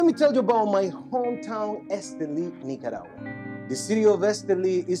Let me tell you about my hometown, Esteli, Nicaragua. The city of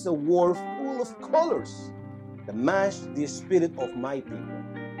Esteli is a world full of colors that match the spirit of my people.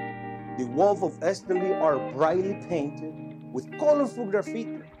 The walls of Esteli are brightly painted with colorful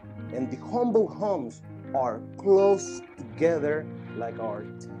graffiti, and the humble homes are close together like our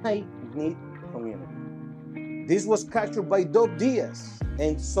tight-knit community. This was captured by Dope Diaz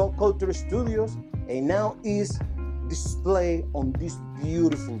and Subculture Studios, and now is displayed on this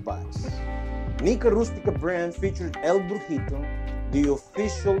beautiful box. Nica Rustica brand features El Brujito, the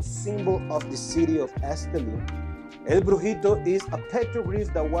official symbol of the city of Esteli. El Brujito is a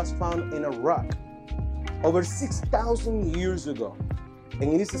petroglyph that was found in a rock over 6,000 years ago,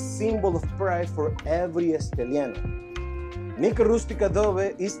 and it is a symbol of pride for every Esteliano. Nica Rustica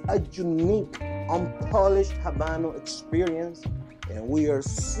Adobe is a unique, unpolished Habano experience, and we are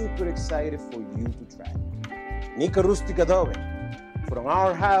super excited for you to try. Nica Rustica Adobe, from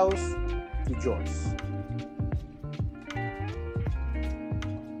our house to yours.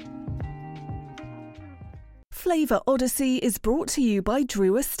 Flavor Odyssey is brought to you by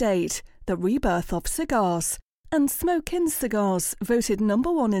Drew Estate, the rebirth of cigars, and Smoke Inn Cigars, voted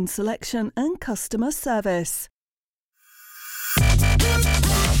 #1 in selection and customer service.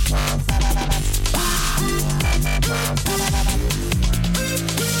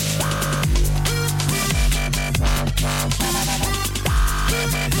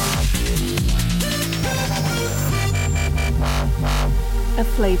 A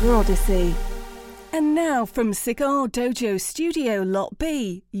Flavor Odyssey. And now from Cigar Dojo Studio Lot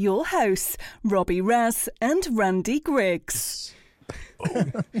B, your hosts, Robby Raz and Randy Griggs.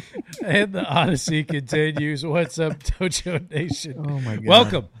 And the Odyssey continues. What's up, Dojo Nation? Oh, my God.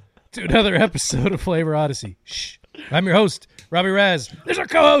 Welcome to another episode of Flavor Odyssey. Shh. I'm your host, Robby Raz. There's our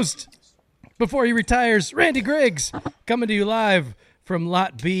co-host, before he retires, Randy Griggs, coming to you live from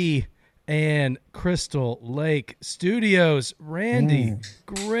Lot B and Crystal Lake Studios. Randy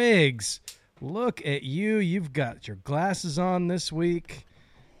Griggs, look at you. You've got your glasses on this week.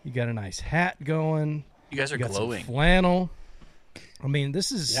 You got a nice hat going. You guys are glowing. Some flannel. I mean,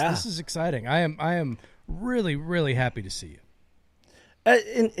 this is exciting. I am really, really happy to see you.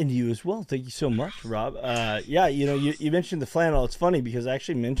 And you as well. Thank you so much, Rob. You mentioned the flannel. It's funny because I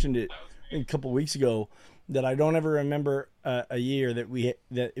actually mentioned it a couple weeks ago that I don't ever remember a year that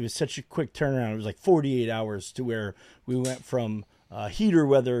it was such a quick turnaround. It was like 48 hours to where we went from heater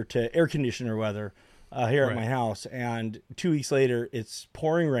weather to air conditioner weather here at my house, and 2 weeks later it's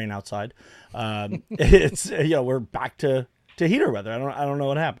pouring rain outside. We're back to heater weather. I don't know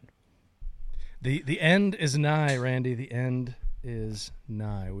what happened. The end is nigh, Randy. The end is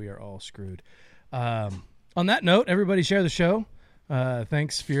nigh. We are all screwed. On that note, everybody share the show.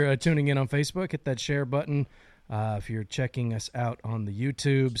 Thanks for tuning in on Facebook. Hit that share button. If you're checking us out on the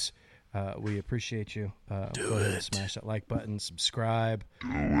YouTubes, we appreciate you. Go ahead and smash that like button, subscribe.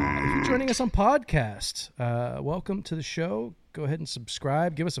 If you're joining us on podcast, welcome to the show. Go ahead and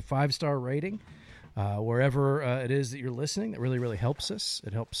subscribe. Give us a 5-star rating. Wherever it is that you're listening, that really, really helps us.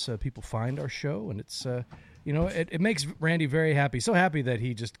 It helps people find our show, and it's, it makes Randy very happy. So happy that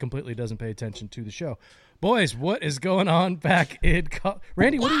he just completely doesn't pay attention to the show. Boys, what is going on back in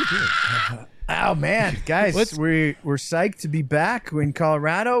Randy, what are you doing? Oh, man. Guys, we're psyched to be back. We're in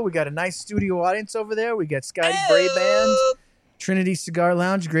Colorado. We got a nice studio audience over there. We got Scotty Bray Band, Trinity Cigar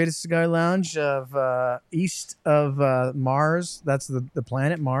Lounge, greatest cigar lounge of east of Mars. That's the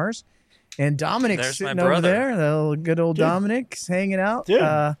planet Mars. And Dominic's sitting over there. The good old Dominic's hanging out.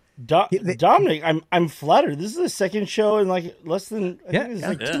 Dude, Dominic, I'm flattered. This is the second show in like less than I think it's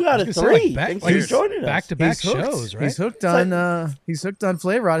like 2 out of 3. Thanks for joining us. Back-to-back shows, right? He's hooked on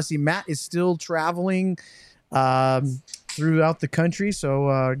Flavor Odyssey. Matt is still traveling throughout the country,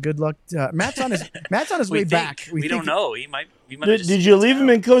 so good luck. Matt's on his way back. We don't know. He might. Did you leave him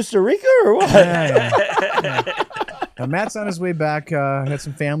in Costa Rica or what? Yeah. Matt's on his way back. Had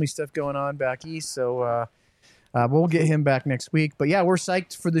some family stuff going on back east, so we'll get him back next week. But yeah, we're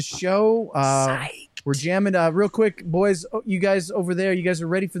psyched for the show. We're jamming real quick, boys. You guys over there, you guys are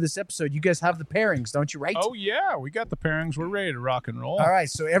ready for this episode. You guys have the pairings, don't you? Right? Oh yeah, we got the pairings. We're ready to rock and roll. All right,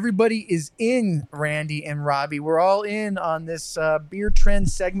 so everybody is in. Randy and Robby, we're all in on this beer trend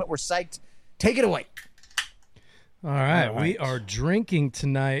segment. We're psyched. Take it away. All right, we are drinking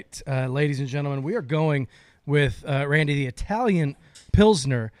tonight, ladies and gentlemen. We are going with Randy, the Italian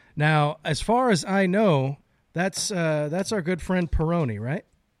Pilsner. Now, as far as I know, that's our good friend Peroni, right?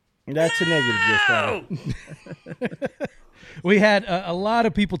 That's a negative gift. We had a lot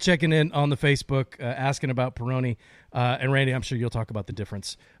of people checking in on the Facebook asking about Peroni. And Randy, I'm sure you'll talk about the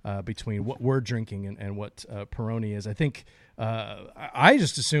difference between what we're drinking and what Peroni is. I think I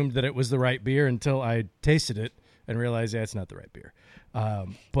just assumed that it was the right beer until I tasted it and realized, it's not the right beer.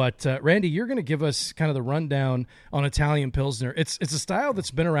 But Randy, you're going to give us kind of the rundown on Italian Pilsner. It's a style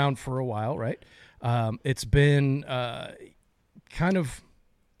that's been around for a while, right? It's been kind of,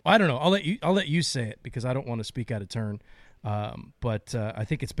 I don't know. I'll let you say it because I don't want to speak out of turn. But I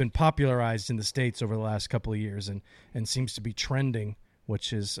think it's been popularized in the States over the last couple of years and seems to be trending,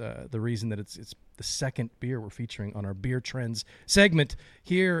 which is the reason that it's the second beer we're featuring on our Beer Trends segment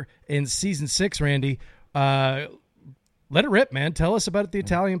here in Season 6, Randy. Let it rip, man. Tell us about the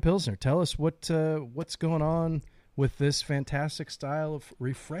Italian Pilsner. Tell us what's going on with this fantastic style of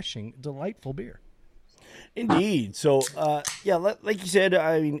refreshing, delightful beer. Indeed. So, like you said,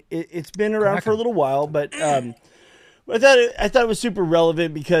 I mean, it's been around for a little while, but I thought it was super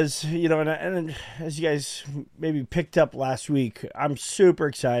relevant because, and as you guys maybe picked up last week, I'm super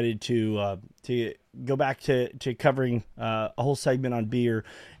excited to go back to covering a whole segment on beer.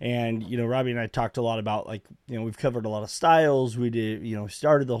 And, Robby and I talked a lot about, we've covered a lot of styles. We did,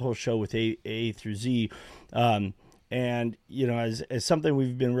 started the whole show with A through Z. And, as something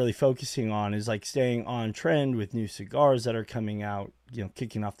we've been really focusing on is staying on trend with new cigars that are coming out,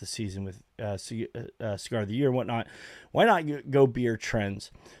 kicking off the season with Cigar of the Year and whatnot. Why not go beer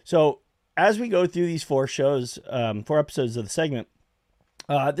trends? So as we go through these 4 episodes of the segment,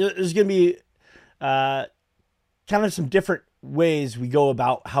 there's going to be kind of some different ways we go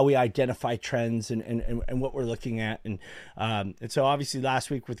about how we identify trends and what we're looking at. And so obviously last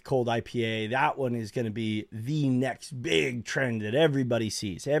week with Cold IPA, that one is going to be the next big trend that everybody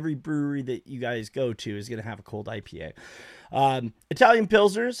sees. Every brewery that you guys go to is going to have a Cold IPA. Italian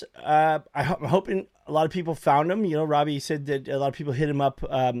Pilsners, I'm hoping a lot of people found them. Robby said that a lot of people hit him up,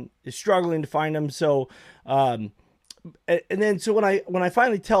 is struggling to find them. So, and then when I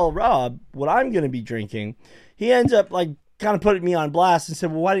finally tell Rob what I'm going to be drinking, he ends up kind of putting me on blast and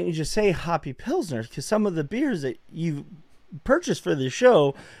said, well, why didn't you just say Hoppy Pilsner? Because some of the beers that you've purchased for this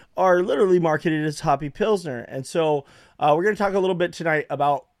show are literally marketed as Hoppy Pilsner. And so we're going to talk a little bit tonight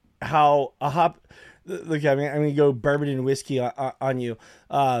about how look, I'm going to go bourbon and whiskey on you.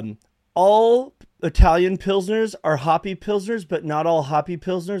 All Italian Pilsners are Hoppy Pilsners, but not all Hoppy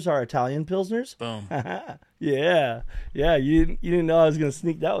Pilsners are Italian Pilsners. Boom. Yeah. You didn't know I was going to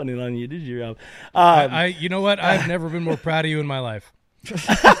sneak that one in on you, did you, Rob? You know what? I've never been more proud of you in my life.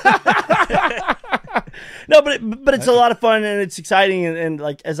 No, but it's a lot of fun and it's exciting. And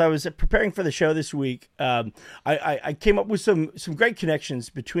as I was preparing for the show this week, I came up with some great connections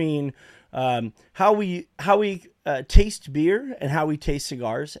between how we taste beer and how we taste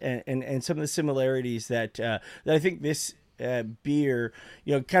cigars, and some of the similarities that I think this beer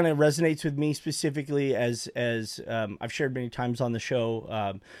kind of resonates with me specifically as I've shared many times on the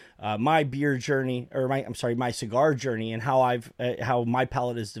show, my beer journey, or my cigar journey, and how my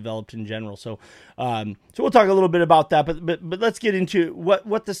palate has developed in general. So we'll talk a little bit about that, but let's get into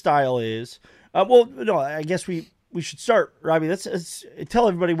what the style is. I guess we should start, Robby. Let's tell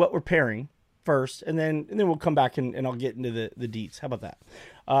everybody what we're pairing first, and then we'll come back and I'll get into the deets. How about that?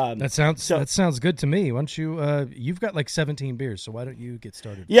 That sounds good to me. Why don't you? You've got 17 beers, so why don't you get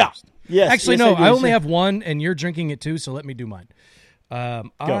started? Yeah. First? Yes. Actually, yes, no. I only have one, and you're drinking it too. So let me do mine.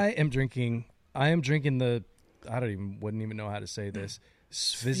 I am drinking the. Wouldn't even know how to say this.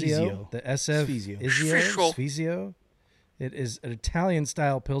 Sfizio. The Sfizio. It is an Italian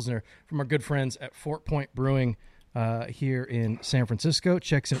style Pilsner from our good friends at Fort Point Brewing here in San Francisco.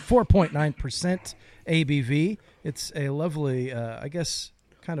 Checks at 4.9% ABV. It's a lovely, I guess,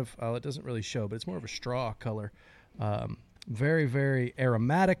 kind of, it doesn't really show, but it's more of a straw color. Very, very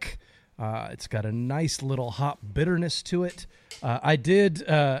aromatic. It's got a nice little hop bitterness to it. I did,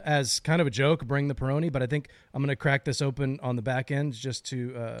 as kind of a joke, bring the Peroni, but I think I'm going to crack this open on the back end just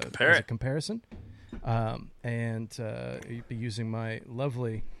to as a comparison. And be using my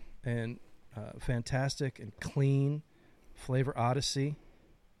lovely and fantastic and clean Flavor Odyssey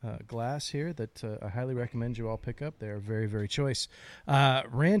glass here that I highly recommend you all pick up. They are very, very choice.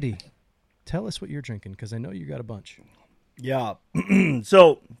 Randy, tell us what you're drinking, because I know you got a bunch. Yeah.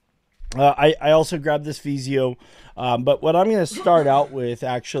 So I also grabbed this Sfizio, but what I'm going to start out with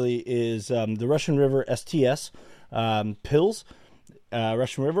actually is the Russian River STS Pils.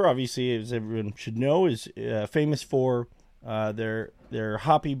 Russian River, obviously, as everyone should know, is famous for their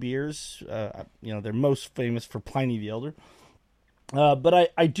hoppy beers. They're most famous for Pliny the Elder.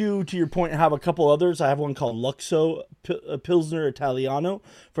 But I do, to your point, have a couple others. I have one called Luxo Pilsner Italiano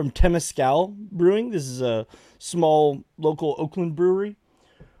from Temescal Brewing. This is a small local Oakland brewery.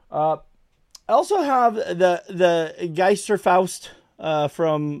 I also have the Geisterfaust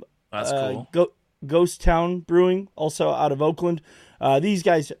from that's cool. Ghost Town Brewing, also out of Oakland. These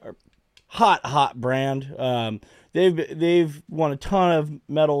guys are hot brand. They've won a ton of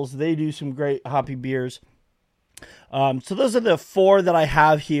medals. They do some great hoppy beers. So those are the 4 that I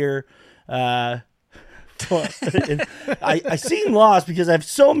have here. I seem lost because I have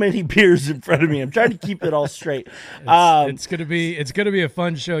so many beers in front of me. I'm trying to keep it all straight. It's gonna be a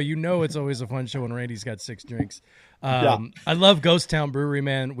fun show. You know, it's always a fun show when Randy's got 6 drinks. I love Ghost Town Brewery,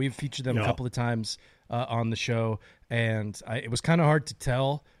 man. We've featured them a couple of times on the show, and it was kind of hard to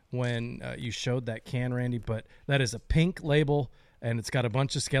tell when you showed that can, Randy, but that is a pink label, and it's got a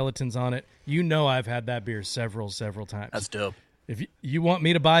bunch of skeletons on it. You know, I've had that beer several times. That's dope. If you want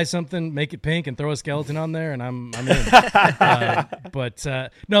me to buy something, make it pink and throw a skeleton on there, and I'm in. But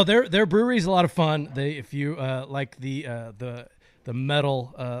no, their brewery is a lot of fun. If you like the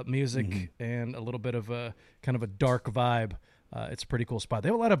metal music and a little bit of a kind of a dark vibe, it's a pretty cool spot. They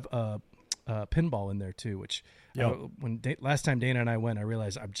have a lot of pinball in there too, which last time Dana and I went, I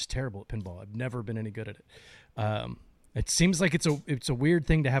realized I'm just terrible at pinball. I've never been any good at it. It seems like it's a weird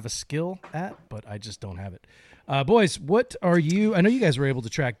thing to have a skill at, but I just don't have it. Boys, what are you? I know you guys were able to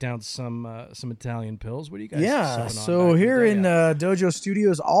track down some Italian Pils. What are you guys? Yeah, so here in Dojo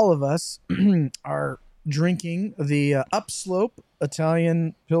Studios, all of us are drinking the Upslope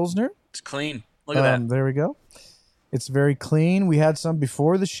Italian Pilsner. It's clean. Look at that. There we go. It's very clean. We had some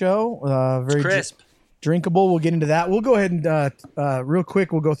before the show. Very crisp, drinkable. We'll get into that. We'll go ahead and real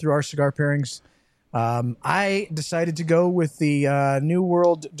quick. We'll go through our cigar pairings. I decided to go with the New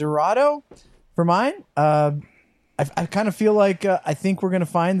World Dorado for mine. I kind of feel like I think we're going to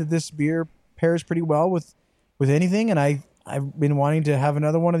find that this beer pairs pretty well with anything, and I've been wanting to have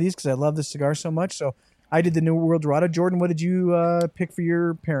another one of these because I love this cigar so much. So I did the New World Dorado. Jordan, what did you pick for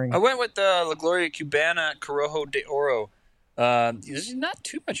your pairing? I went with the La Gloria Cubana Corojo de Oro. There's not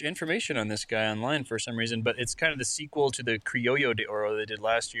too much information on this guy online for some reason, but it's kind of the sequel to the Criollo de Oro they did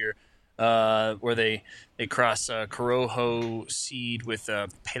last year. Where they cross Corojo seed with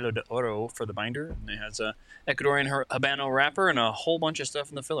Pelo de Oro for the binder. And it has a Ecuadorian Habano wrapper and a whole bunch of stuff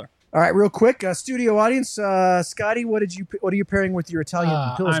in the filler. All right, real quick, studio audience, Scotty, what are you pairing with your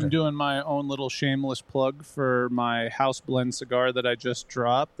Italian Pilsner? I'm doing my own little shameless plug for my house blend cigar that I just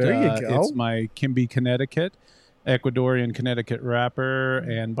dropped. There you go. It's my Kimby Connecticut, Ecuadorian Connecticut wrapper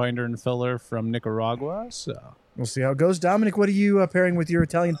and binder and filler from Nicaragua. So we'll see how it goes. Dominic, what are you pairing with your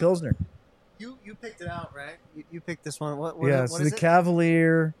Italian Pilsner? You picked it out, right? You picked this one. What it's what the is it?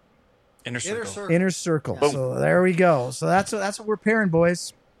 Cavalier Inner Circle. Inner Circle. Boom. So there we go. So that's what we're pairing,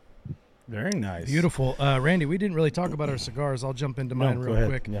 boys. Very nice. Beautiful. Randy, we didn't really talk about our cigars. I'll jump into mine real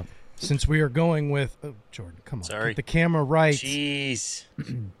quick. Yeah. Since we are going with Jordan, come on. Sorry. Get the camera right. Jeez.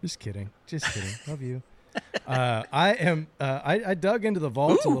 Just kidding. Love you. I dug into the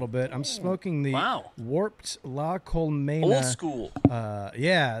vault a little bit. I'm smoking the Warped La Colmena. Old school.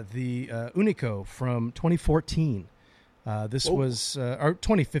 The Unico from 2014. This was or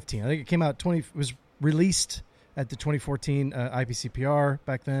 2015. I think it came out was released at the 2014 IPCPR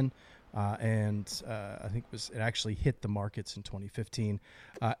back then. And I think it actually hit the markets in 2015.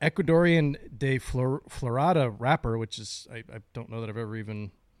 Ecuadorian de Florada wrapper, which is I don't know that I've ever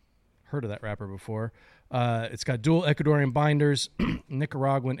even heard of that wrapper before. It's got dual Ecuadorian binders,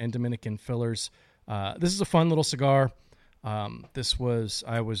 Nicaraguan and Dominican fillers. This is a fun little cigar. I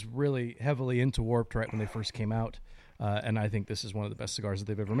was really heavily into Warped right when they first came out, and I think this is one of the best cigars that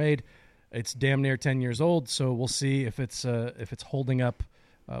they've ever made. It's damn near 10 years old, so we'll see if it's holding up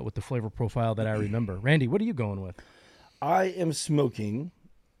with the flavor profile that I remember. Randy, what are you going with? I am smoking,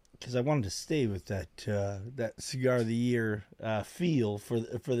 because I wanted to stay with that cigar of the year feel for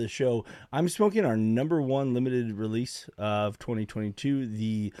the show. I'm smoking our number one limited release of 2022,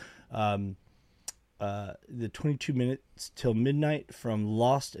 the 22 minutes till midnight from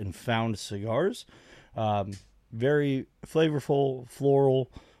Lost and Found Cigars. Very flavorful,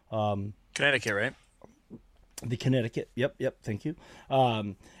 floral. Connecticut, right? The Connecticut. Yep. Thank you.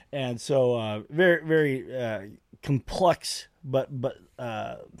 And so very, very complex, but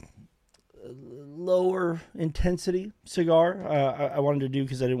lower intensity cigar. I wanted to do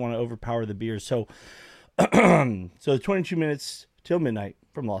because I didn't want to overpower the beer. So, so 22 minutes till midnight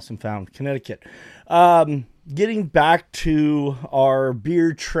from Lost and Found, Connecticut. Getting back to our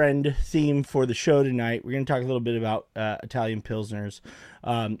beer trend theme for the show tonight, we're going to talk a little bit about Italian Pilsners.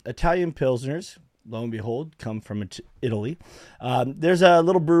 Italian Pilsners, lo and behold, come from Italy. There's a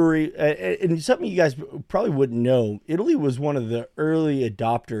little brewery, and something you guys probably wouldn't know. Italy was one of the early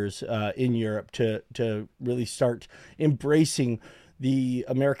adopters in Europe to really start embracing the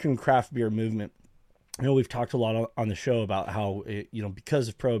American craft beer movement. I know we've talked a lot on the show about how, because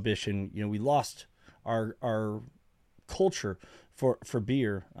of Prohibition, we lost our culture for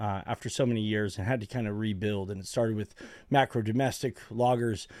beer after so many years, and had to kind of rebuild. And it started with macro domestic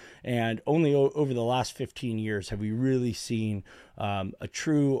lagers, and only over the last 15 years have we really seen a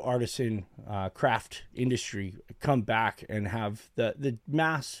true artisan craft industry come back and have the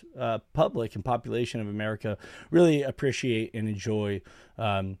mass public and population of America really appreciate and enjoy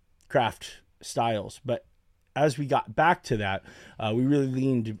craft styles. But as we got back to that, we really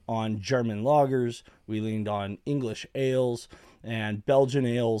leaned on German lagers, we leaned on English ales, and Belgian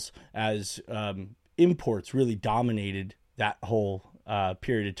ales as imports really dominated that whole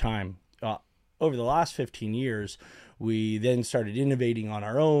period of time. Over the last 15 years, we then started innovating on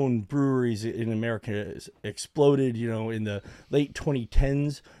our own. Breweries in America exploded. In the late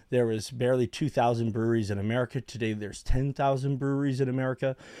 2010s, there was barely 2,000 breweries in America. Today, there's 10,000 breweries in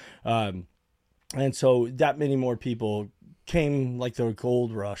America. And so that many more people came like the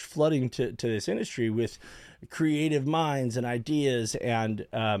gold rush, flooding to this industry with creative minds and ideas, and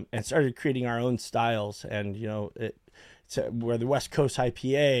started creating our own styles. And we're the West Coast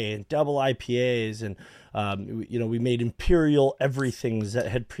IPA and double IPAs, and we made imperial everythings that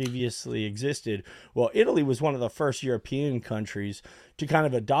had previously existed. Well, Italy was one of the first European countries to kind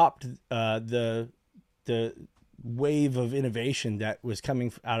of adopt the wave of innovation that was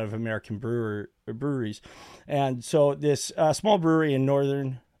coming out of American breweries. And so this small brewery in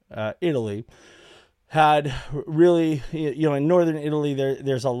northern Italy had really, in northern Italy,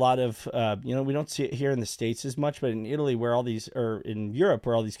 there's a lot of, we don't see it here in the States as much, but in Italy, or in Europe,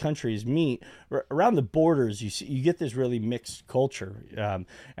 where all these countries meet, around the borders, you get this really mixed culture.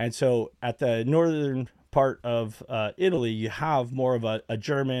 And so at the northern part of Italy, you have more of a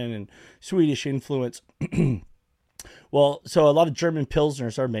German and Swedish influence. Well, so a lot of German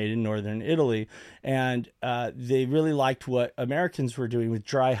Pilsners are made in northern Italy, and they really liked what Americans were doing with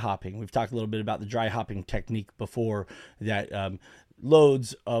dry hopping. We've talked a little bit about the dry hopping technique before, that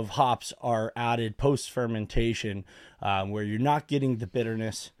loads of hops are added post-fermentation, where you're not getting the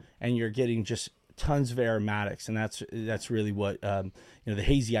bitterness and you're getting just tons of aromatics. And that's really what the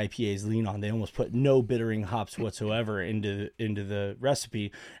hazy IPAs lean on. They almost put no bittering hops whatsoever into the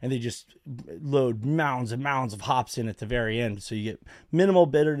recipe, and they just load mounds and mounds of hops in at the very end, so you get minimal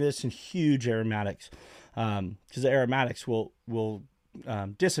bitterness and huge aromatics, because the aromatics will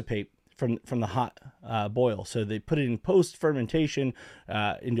dissipate from the hot boil. So they put it in post fermentation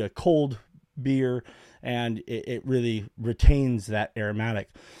into a cold beer, and it really retains that aromatic.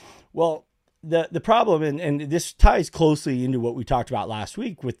 Well, the problem, and this ties closely into what we talked about last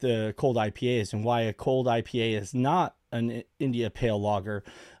week with the cold IPAs, and why a cold IPA is not an India Pale Lager,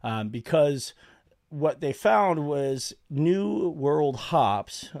 because what they found was New World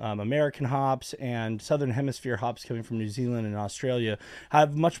hops, American hops and Southern Hemisphere hops coming from New Zealand and Australia,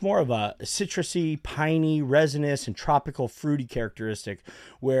 have much more of a citrusy, piney, resinous, and tropical fruity characteristic,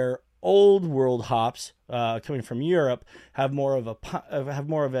 where Old World hops coming from Europe have more of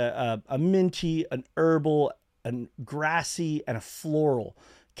a minty, an herbal, a grassy, and a floral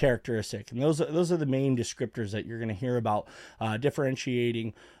characteristic. And those are the main descriptors that you're going to hear about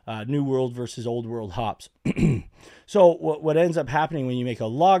differentiating New World versus Old World hops. So what ends up happening when you make a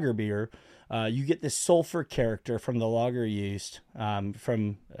lager beer, you get this sulfur character from the lager yeast,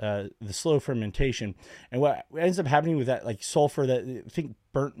 from the slow fermentation. And what ends up happening with that, like sulfur, that I think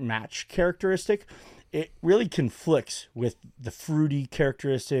burnt match characteristic, it really conflicts with the fruity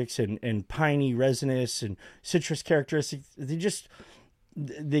characteristics and piney, resinous, and citrus characteristics.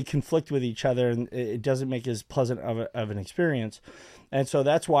 They conflict with each other, and it doesn't make as pleasant of an experience. And so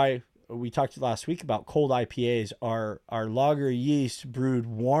that's why we talked last week about cold IPAs. Our lager yeast brewed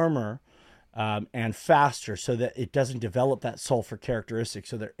warmer and faster, so that it doesn't develop that sulfur characteristic.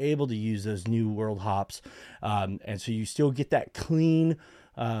 So they're able to use those New World hops, and so you still get that clean,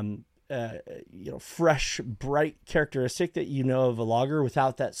 fresh, bright characteristic that of a lager,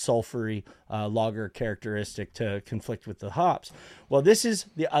 without that sulfury lager characteristic to conflict with the hops. Well, this is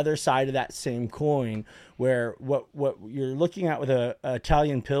the other side of that same coin, where what you're looking at with a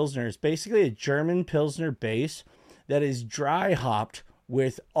Italian Pilsner is basically a German Pilsner base that is dry hopped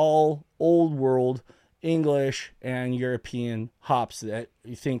with all Old World English and European hops that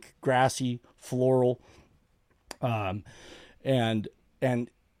you think grassy, floral, and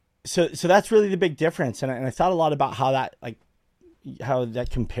so that's really the big difference. And I thought a lot about how that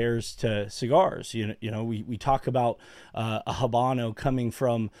compares to cigars. We talk about a Habano coming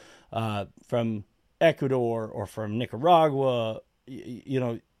from Ecuador or from Nicaragua.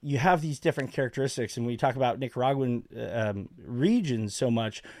 You have these different characteristics, and we talk about Nicaraguan regions so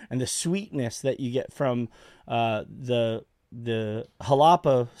much, and the sweetness that you get from the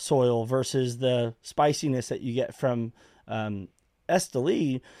jalapa soil versus the spiciness that you get from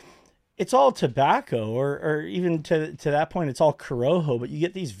Esteli, it's all tobacco, or even to that point, it's all Corojo, but you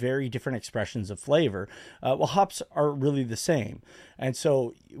get these very different expressions of flavor. Well, hops are really the same. And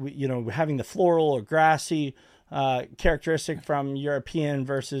so, having the floral or grassy characteristic from European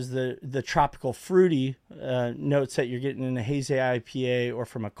versus the tropical fruity notes that you're getting in a hazy IPA or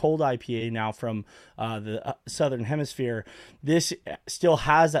from a cold IPA now from the Southern Hemisphere, this still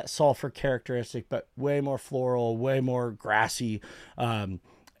has that sulfur characteristic, but way more floral, way more grassy.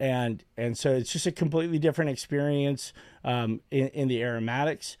 And so it's just a completely different experience in the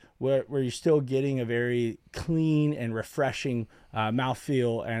aromatics where you're still getting a very clean and refreshing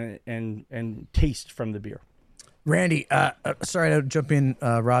mouthfeel and taste from the beer. Randy, sorry to jump in,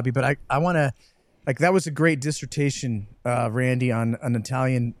 Robby, but I want to, that was a great dissertation, Randy, on an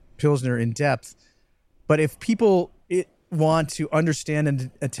Italian Pilsner in depth. But if people want to understand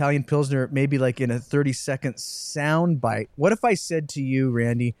an Italian Pilsner, maybe in a 30-second sound bite, what if I said to you,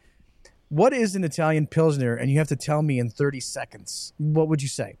 Randy, what is an Italian Pilsner? And you have to tell me in 30 seconds. What would you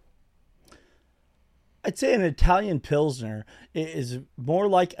say? I'd say an Italian Pilsner is more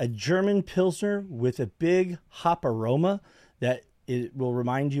like a German Pilsner with a big hop aroma that it will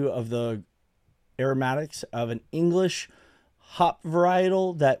remind you of the aromatics of an English hop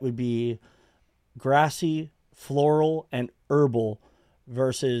varietal that would be grassy, floral, and herbal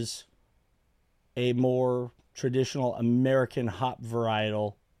versus a more traditional American hop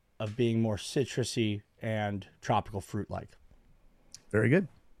varietal of being more citrusy and tropical fruit-like. Very good.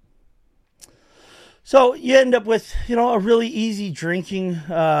 So you end up with, a really easy drinking,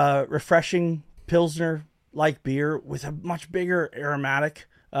 refreshing Pilsner-like beer with a much bigger aromatic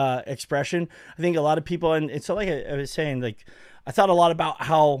expression. I think a lot of people, and so like I was saying, I thought a lot about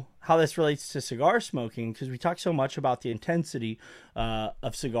how this relates to cigar smoking, because we talk so much about the intensity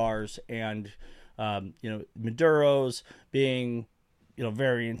of cigars and, Maduros being,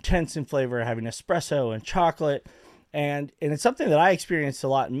 very intense in flavor, having espresso and chocolate. And it's something that I experienced a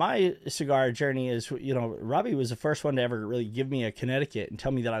lot in my cigar journey is, Robby was the first one to ever really give me a Connecticut and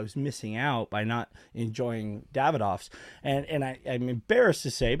tell me that I was missing out by not enjoying Davidoffs. And I'm embarrassed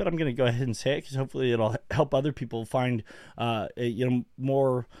to say, but I'm going to go ahead and say it because hopefully it'll help other people find,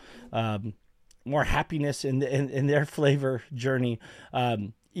 more happiness in their flavor journey.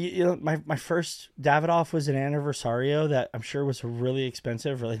 My first Davidoff was an Anniversario that I'm sure was a really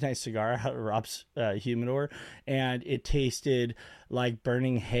expensive, really nice cigar out of Rob's humidor, and it tasted like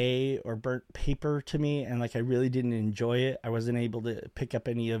burning hay or burnt paper to me, and I really didn't enjoy it. I wasn't able to pick up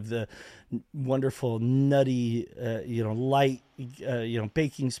any of the wonderful nutty, light,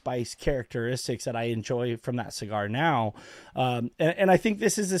 baking spice characteristics that I enjoy from that cigar now. And I think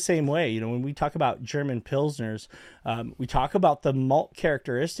this is the same way. When we talk about German Pilsners, we talk about the malt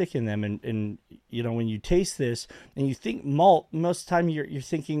characteristic in them, and when you taste this and you think malt, most of the time you're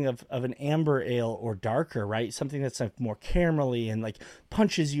thinking of an amber ale or darker, right? Something that's more caramelly and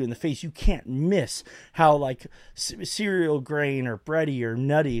punches you in the face. You can't miss how cereal grain or bready or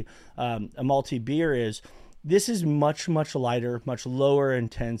nutty a malty beer is. This is much, much lighter, much lower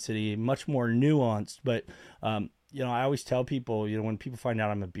intensity, much more nuanced. But, I always tell people, when people find out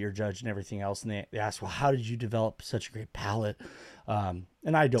I'm a beer judge and everything else, and they ask, well, how did you develop such a great palate?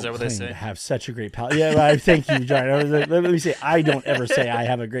 And I don't claim to have such a great palate. Yeah, well, thank you, John. Let me say, I don't ever say I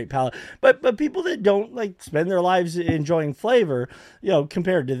have a great palate. But people that don't spend their lives enjoying flavor,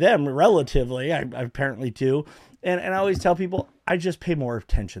 compared to them relatively, I apparently do. And I always tell people, I just pay more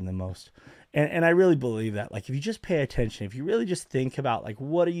attention than most. And I really believe that, if you just pay attention, if you really just think about,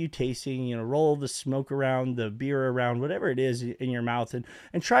 what are you tasting, roll the smoke around, the beer around, whatever it is in your mouth, and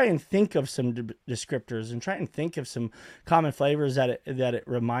try and think of some descriptors and try and think of some common flavors that it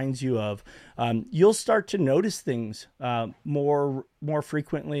reminds you of, you'll start to notice things more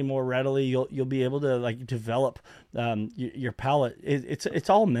frequently, more readily. You'll be able to develop your palate. It's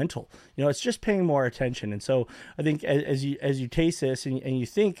all mental. It's just paying more attention. And so I think as you taste this and you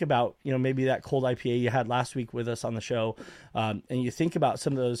think about maybe that cold IPA you had last week with us on the show, and you think about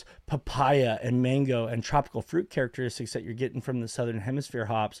some of those papaya and mango and tropical fruit characteristics that you're getting from the Southern Hemisphere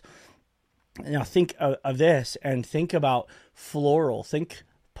hops. Think of this and think about floral. Think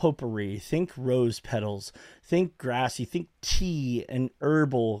potpourri, think rose petals, think grassy, think tea and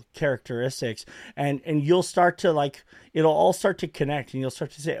herbal characteristics, and you'll start to it'll all start to connect, and you'll start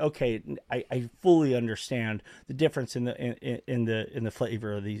to say, okay, I fully understand the difference in the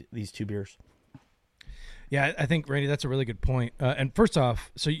flavor of these two beers. Yeah, I think, Randy, that's a really good point. And first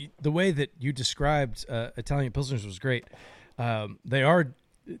off, the way that you described Italian Pilsners was great. They are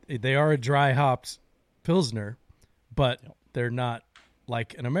a dry hopped Pilsner, but they're not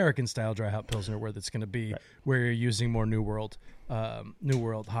like an American style dry hop Pilsner where that's going to be where you're using more New World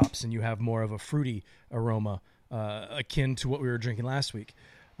hops and you have more of a fruity aroma akin to what we were drinking last week.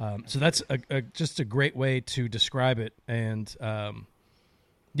 So that's just a great way to describe it. And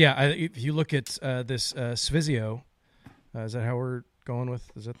if you look at this Sfizio, is that how we're going with?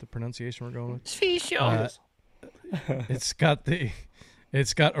 Is that the pronunciation we're going with? Sfizio.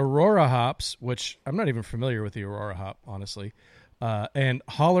 It's got Aurora hops, which I'm not even familiar with the Aurora hop, honestly. And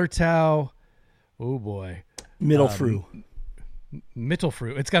Hallertau, oh boy. Mittelfru.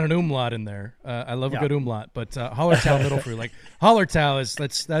 Mittelfru. It's got an umlaut in there. I love a good umlaut, but Hallertau Mittelfru. Like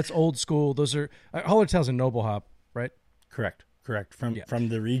Hallertau that's old school. Those are Hallertau's a noble hop, right? Correct. From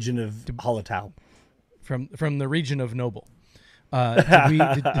the region of Hallertau. From the region of Noble.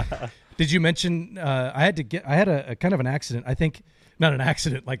 Did you mention I had a kind of an accident. I think not an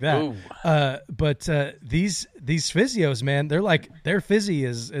accident like that. But these Sfizios, man, they're fizzy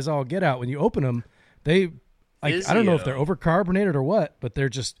as all get out. When you open them, I don't know if they're overcarbonated or what, but they're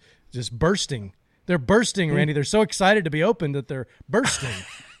just bursting. They're bursting, Randy. They're so excited to be opened that they're bursting.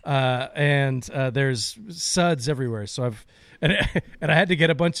 And there's suds everywhere. So I had to get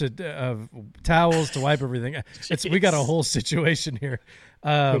a bunch of towels to wipe everything. We got a whole situation here.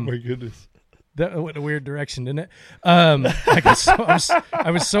 Oh my goodness. That went in a weird direction, didn't it?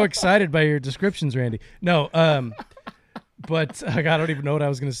 I was so excited by your descriptions, Randy. No, but I don't even know what I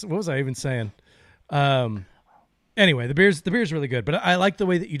was going to say. What was I even saying? Anyway, the beer's really good, but I like the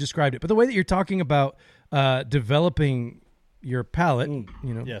way that you described it. But the way that you're talking about developing your palate,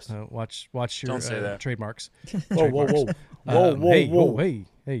 yes. Watch your Don't say that. trademarks. Whoa.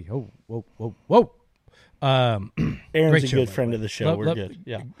 Aaron's a good friend of the show. We're good.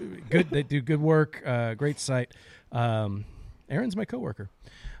 Yeah. Good. They do good work. Great site. Aaron's my coworker.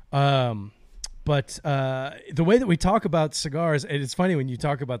 But the way that we talk about cigars, it's funny when you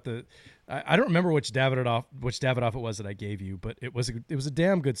talk about I don't remember which Davidoff it was that I gave you, but it was a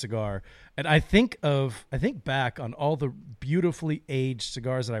damn good cigar. And I think back on all the beautifully aged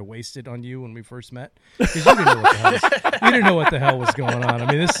cigars that I wasted on you when we first met, because you didn't know what the hell was going on.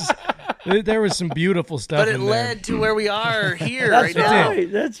 I mean, there was some beautiful stuff. But it in led to where we are here That's right now.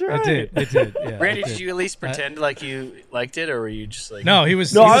 right. That's right. It did. Yeah, Randy, did you at least pretend like you liked it, or were you just like? No, he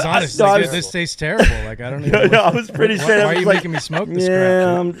was honest. This tastes terrible. Like I don't even. I was pretty straight. Why are you making me smoke this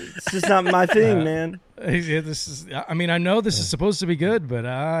crap? It's just not my thing, man. This is. I mean, I know this is supposed to be good, but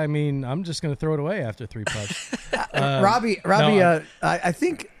I'm just going to throw it away after 3 puffs. Robby, no, I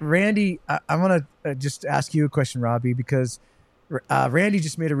think Randy. I want to just ask you a question, Robby, because Randy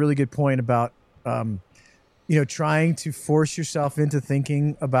just made a really good point about trying to force yourself into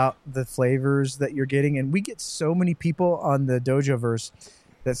thinking about the flavors that you're getting, and we get so many people on the Dojoverse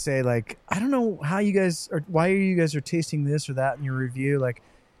that say like, I don't know how you guys are, why you guys are tasting this or that in your review, like.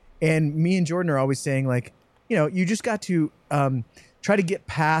 And me and Jordan are always saying, like, you just got to try to get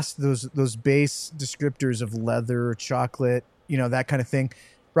past those base descriptors of leather, chocolate, that kind of thing.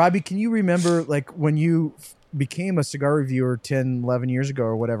 Robby, can you remember, like, when you became a cigar reviewer 10, 11 years ago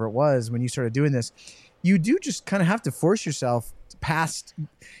or whatever it was, when you started doing this, you do just kind of have to force yourself past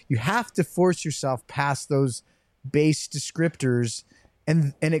those base descriptors.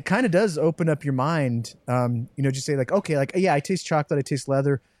 And it kind of does open up your mind, just say, like, okay, like, yeah, I taste chocolate, I taste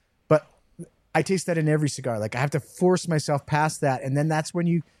leather, I taste that in every cigar. Like I have to force myself past that. And then that's when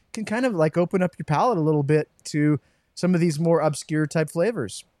you can kind of like open up your palate a little bit to some of these more obscure type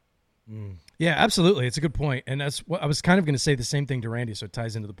flavors. Mm. Yeah, absolutely. It's a good point. And that's what I was kind of going to say the same thing to Randy. So it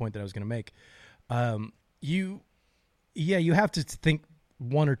ties into the point that I was going to make. You have to think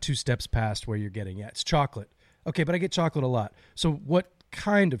 1 or 2 steps past where you're getting. Yeah, it's chocolate. Okay, but I get chocolate a lot. So what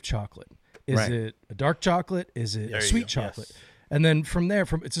kind of chocolate? Is it a dark chocolate? Is it a sweet chocolate? Yes. And then from there,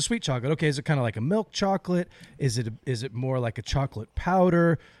 it's a sweet chocolate. Okay, is it kind of like a milk chocolate? Is it more like a chocolate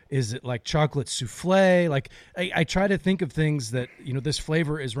powder? Is it like chocolate souffle? Like I try to think of things that this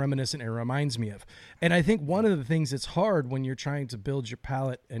flavor is reminiscent and reminds me of. And I think one of the things that's hard when you're trying to build your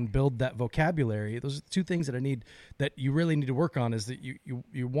palate and build that vocabulary, those are 2 things that you really need to work on, is that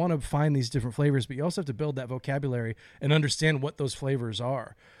you want to find these different flavors, but you also have to build that vocabulary and understand what those flavors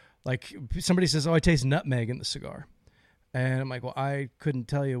are. Like somebody says, "Oh, I taste nutmeg in the cigar." And I'm like, well, I couldn't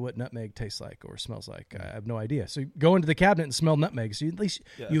tell you what nutmeg tastes like or smells like. I have no idea. So you go into the cabinet and smell nutmeg. So at least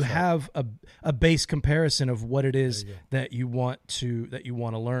you have a base comparison of what it is that you want to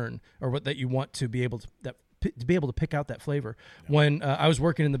learn, or that you want to be able to pick out that flavor. Yeah. When I was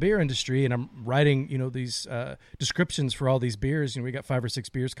working in the beer industry and I'm writing, these descriptions for all these beers, we got 5 or 6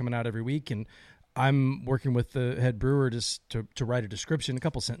 beers coming out every week, and I'm working with the head brewer just to write a description, a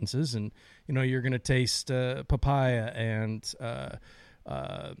couple sentences, and you're going to taste papaya and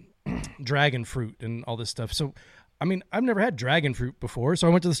dragon fruit and all this stuff. So, I mean, I've never had dragon fruit before, so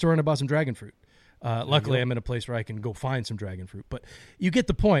I went to the store and I bought some dragon fruit. Luckily, I'm in a place where I can go find some dragon fruit. But you get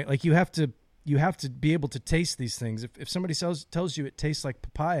the point. Like, you have to be able to taste these things. If somebody tells you it tastes like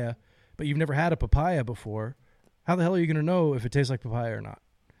papaya, but you've never had a papaya before, how the hell are you going to know if it tastes like papaya or not?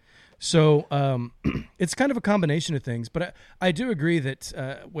 So it's kind of a combination of things. But I do agree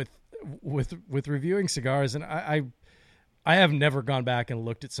that with reviewing cigars, and I have never gone back and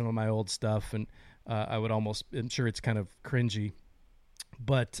looked at some of my old stuff, and I'm sure it's kind of cringy.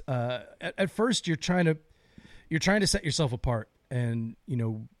 But at first, you're trying to set yourself apart, and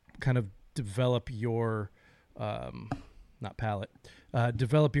kind of develop your not palate,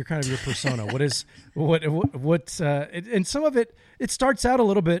 develop your kind of your persona. And some of it starts out a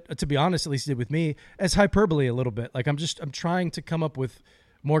little bit, to be honest, at least it did with me, as hyperbole a little bit. Like I'm trying to come up with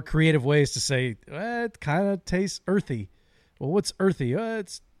more creative ways to say it kind of tastes earthy. Well, what's earthy?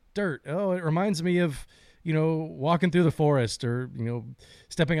 It's dirt. Oh, it reminds me of walking through the forest, or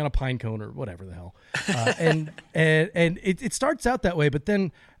stepping on a pine cone, or whatever the hell. And it starts out that way, but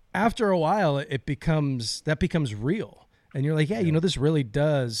then after a while, that becomes real, and you're like, yeah, this really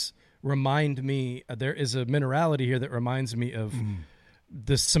does remind me. There is a minerality here that reminds me of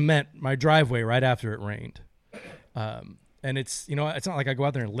the cement, my driveway right after it rained. And it's not like I go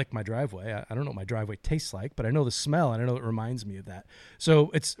out there and lick my driveway. I don't know what my driveway tastes like, but I know the smell, and I know it reminds me of that.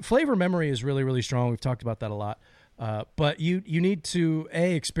 So it's flavor memory is really, really strong. We've talked about that a lot. But you need to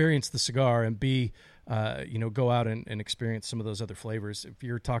A, experience the cigar, and B, go out and experience some of those other flavors. If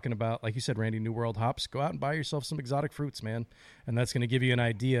you're talking about, like you said, Randy, New World hops, go out and buy yourself some exotic fruits, man. And that's going to give you an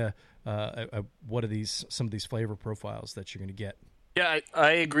idea of some of these flavor profiles that you're going to get. Yeah,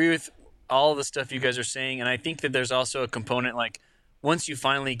 I agree with all the stuff you guys are saying, and I think that there's also a component, like once you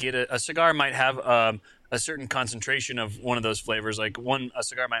finally get a cigar might have a certain concentration of one of those flavors. Like a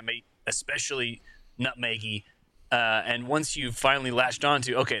cigar might be especially nutmeggy, and once you've finally latched on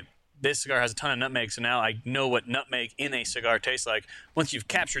to, okay, this cigar has a ton of nutmeg, so now I know what nutmeg in a cigar tastes like. Once you've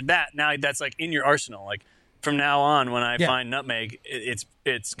captured that, now that's like in your arsenal. Like from now on, when I find nutmeg, it's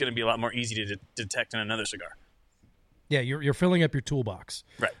going to be a lot more easy to detect in another cigar. Yeah, you're filling up your toolbox,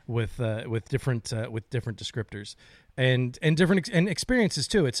 right, with different descriptors and different experiences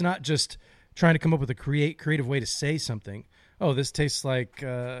too. It's not just trying to come up with a creative way to say something. Oh, this tastes like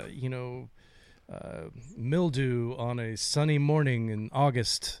mildew on a sunny morning in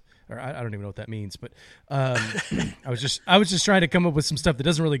August, or I don't even know what that means. But I was just trying to come up with some stuff that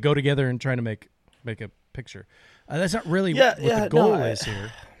doesn't really go together and trying to make a picture. That's not really what the goal is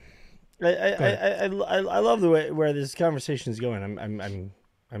here. I love the way where this conversation is going. I'm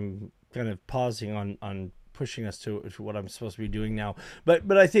kind of pausing on pushing us to what I'm supposed to be doing now.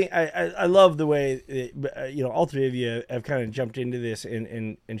 But I think I love the way all three of you have kind of jumped into this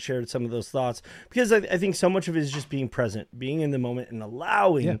and shared some of those thoughts, because I think so much of it is just being present, being in the moment, and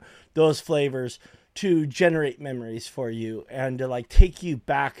allowing those flavors to generate memories for you and to like take you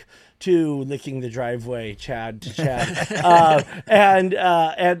back to licking the driveway, Chad, and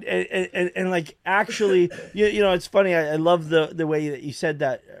like actually, it's funny. I love the way that you said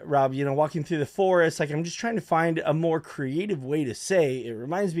that, Rob. Walking through the forest, like I'm just trying to find a more creative way to say. It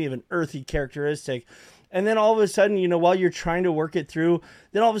reminds me of an earthy characteristic. And then all of a sudden, while you're trying to work it through,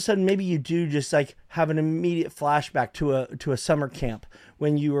 then all of a sudden maybe you do just like have an immediate flashback to a summer camp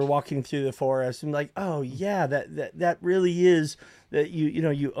when you were walking through the forest, and like, oh yeah, that really is that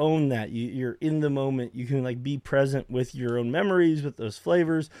you own that. You're in the moment. You can like be present with your own memories, with those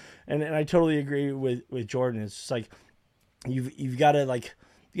flavors. And I totally agree with Jordan. It's just like you've got to like.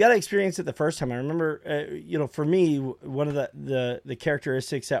 You got to experience it the first time. I remember, for me, one of the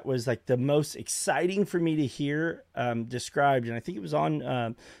characteristics that was like the most exciting for me to hear described, and I think it was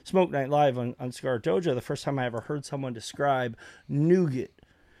on Smoke Night Live on Cigar Dojo, the first time I ever heard someone describe nougat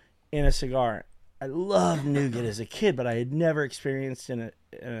in a cigar. I loved nougat as a kid, but I had never experienced in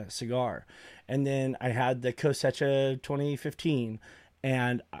a cigar. And then I had the Cosecha 2015,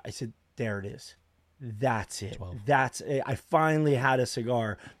 and I said, there it is. That's it. 12. That's it. I finally had a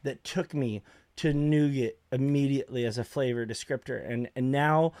cigar that took me to nougat immediately as a flavor descriptor, and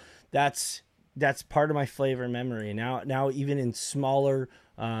now that's part of my flavor memory. Now even in smaller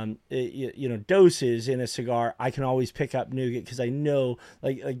doses in a cigar, I can always pick up nougat because I know,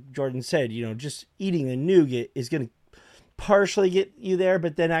 like Jordan said, just eating a nougat is going to partially get you there,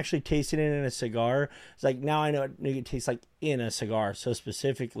 but then actually tasting it in a cigar, it's like now I know what nougat tastes like in a cigar so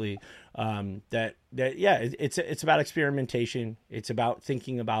specifically, it's about experimentation. It's about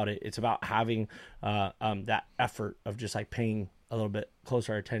thinking about it. It's about having that effort of just like paying a little bit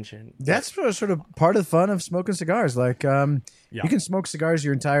closer attention. That's sort of part of the fun of smoking cigars. Like, you can smoke cigars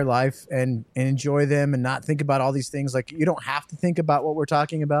your entire life and enjoy them and not think about all these things. Like, you don't have to think about what we're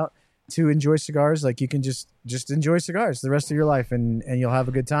talking about to enjoy cigars. Like, you can just enjoy cigars the rest of your life and you'll have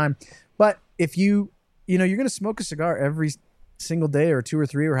a good time. But if you're going to smoke a cigar every single day or 2 or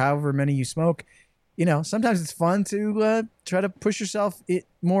 3 or however many you smoke, sometimes it's fun to try to push yourself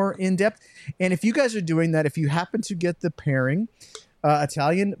more in depth. And if you guys are doing that, if you happen to get the pairing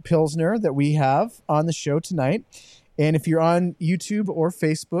Italian Pilsner that we have on the show tonight, and if you're on YouTube or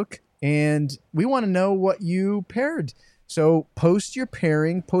Facebook, and we want to know what you paired. So post your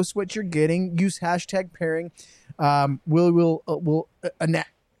pairing, post what you're getting, use hashtag pairing. We'll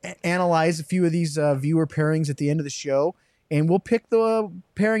analyze a few of these viewer pairings at the end of the show, and we'll pick the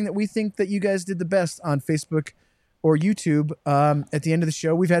pairing that we think that you guys did the best on Facebook or YouTube at the end of the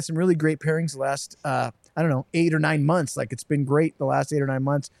show. We've had some really great pairings the last, 8 or 9 months. Like, it's been great the last 8 or 9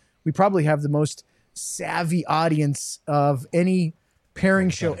 months. We probably have the most savvy audience of any pairing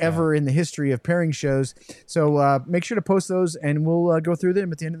show ever in the history of pairing shows. So make sure to post those, and we'll go through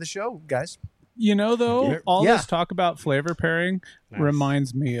them at the end of the show, guys. Though, all this talk about flavor pairing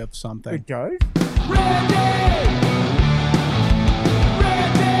reminds me of something. It does?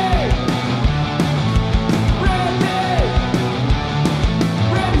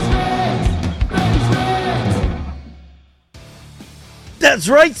 That's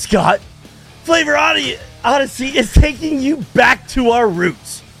right, Scott. Flavor Odyssey is taking you back to our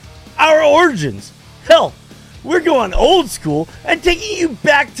roots, our origins. Hell, we're going old school and taking you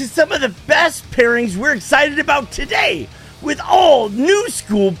back to some of the best pairings we're excited about today with all new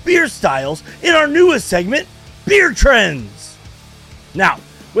school beer styles in our newest segment, Beer Trends. Now,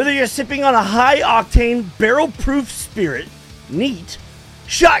 whether you're sipping on a high-octane, barrel-proof spirit, neat,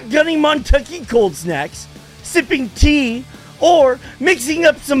 shotgunning Montucky cold snacks, sipping tea, or mixing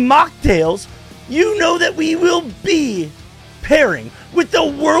up some mocktails, you know that we will be pairing with the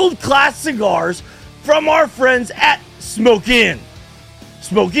world-class cigars from our friends at Smoke Inn.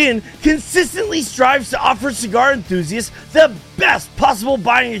 Smoke Inn consistently strives to offer cigar enthusiasts the best possible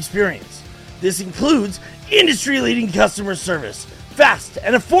buying experience. This includes industry-leading customer service, fast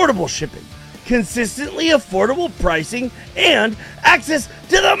and affordable shipping, consistently affordable pricing, and access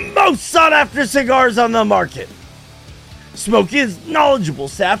to the most sought-after cigars on the market. Smoke Inn's knowledgeable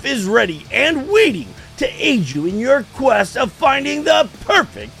staff is ready and waiting to aid you in your quest of finding the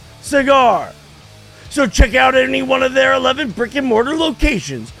perfect cigar. So check out any one of their 11 brick-and-mortar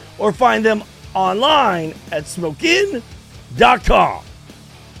locations or find them online at smokeinn.com.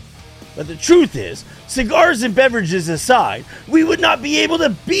 But the truth is, cigars and beverages aside, we would not be able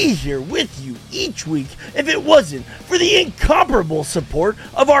to be here with you each week if it wasn't for the incomparable support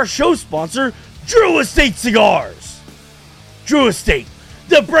of our show sponsor, Drew Estate Cigars. Drew Estate,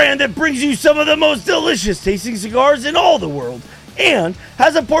 the brand that brings you some of the most delicious tasting cigars in all the world, and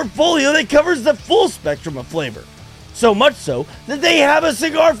has a portfolio that covers the full spectrum of flavor. So much so that they have a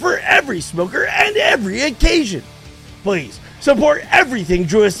cigar for every smoker and every occasion. Please support everything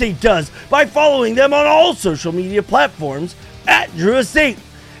Drew Estate does by following them on all social media platforms at Drew Estate,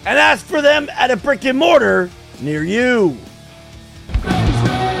 and ask for them at a brick and mortar near you.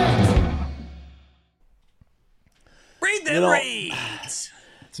 Read them reads.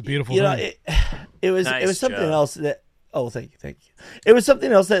 It's a beautiful thing. It was something else that. Oh, thank you. It was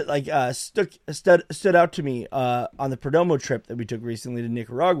something else that stood out to me on the Perdomo trip that we took recently to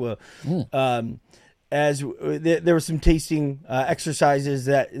Nicaragua. As there were some tasting exercises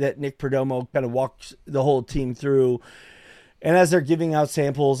that Nick Perdomo kind of walked the whole team through, and as they're giving out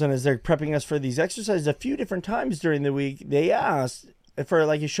samples and as they're prepping us for these exercises, a few different times during the week, they asked for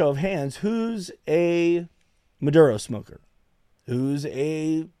like a show of hands, who's a Maduro smoker, who's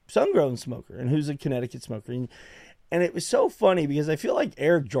a sun-grown smoker, and who's a Connecticut smoker. And it was so funny because I feel like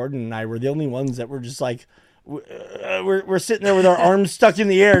Eric Jordan and I were the only ones that were just like, we're sitting there with our arms stuck in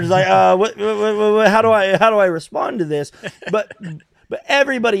the air, just like, how do I respond to this? But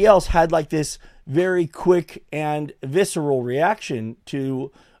everybody else had like this very quick and visceral reaction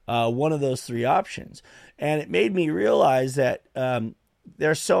to one of those three options, and it made me realize that there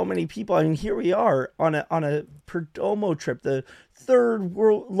are so many people. I mean, here we are on a Perdomo trip, the third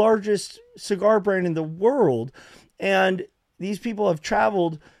largest cigar brand in the world. And these people have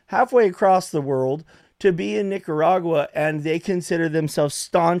traveled halfway across the world to be in Nicaragua, and they consider themselves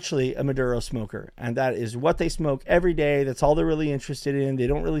staunchly a Maduro smoker. And that is what they smoke every day. That's all they're really interested in. They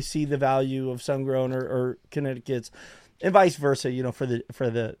don't really see the value of sun-grown or Connecticut's. and vice versa, for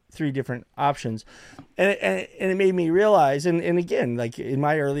the 3 different options. And it made me realize, and again, like in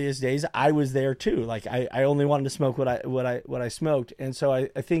my earliest days, I was there too. Like I only wanted to smoke what I smoked. And so I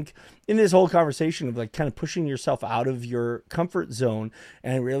think in this whole conversation of like kind of pushing yourself out of your comfort zone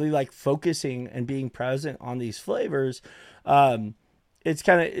and really like focusing and being present on these flavors, it's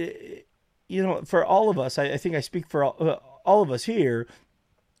kind of, for all of us, I think I speak for all of us here,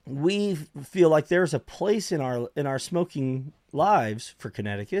 we feel like there's a place in our smoking lives for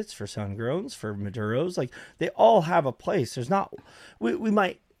Connecticut's, for Sungrowns, for Maduros. Like they all have a place. There's not, we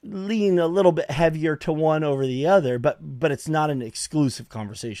might lean a little bit heavier to one over the other, but it's not an exclusive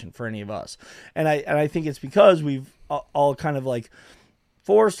conversation for any of us. And I think it's because we've all kind of like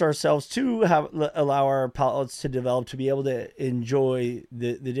forced ourselves to allow our palates to develop, to be able to enjoy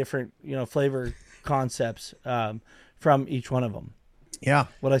the different, flavor concepts from each one of them. Yeah.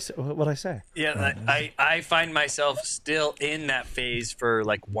 What I say? Yeah, I find myself still in that phase for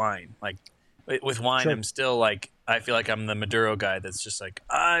like wine. Like with wine, Sure. I'm still like, I feel like I'm the Maduro guy that's just like,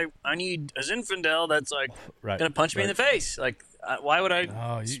 I need a Zinfandel that's like gonna punch me in the face. Like, why would I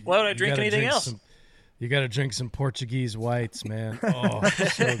drink anything else? You got to drink some Portuguese whites, man. Oh,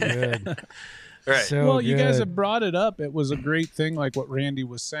 so good. Right. So Well, you guys good. have brought it up. It was a great thing. Like what Randy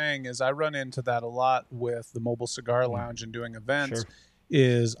was saying is I run into that a lot with the mobile cigar lounge and doing events. Sure.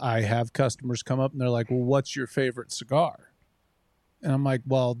 Is I have customers come up and they're like, well, what's your favorite cigar? And I'm like,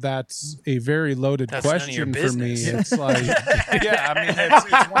 well, that's a very loaded That's none of your question for me. business. It's like, yeah, I mean,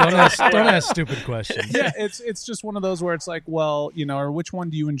 it's one of those Don't ask stupid questions. yeah, it's just one of those where it's like, well, or which one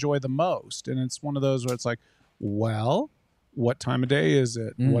do you enjoy the most? And it's one of those where it's like, well, what time of day is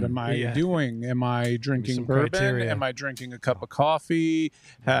it? What am I doing? Am I drinking Some bourbon? criteria. Am I drinking a cup of coffee?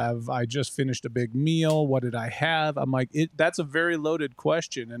 Have I just finished a big meal? What did I have? I'm like, that's a very loaded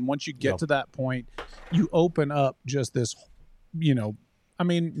question. And once you get to that point, you open up just this,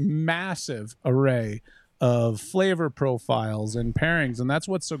 massive array of flavor profiles and pairings. And that's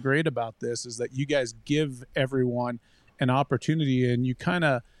what's so great about this is that you guys give everyone an opportunity and you kind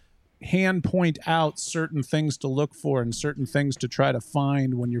of hand point out certain things to look for and certain things to try to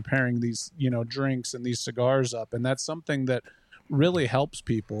find when you're pairing these, drinks and these cigars up. And that's something that really helps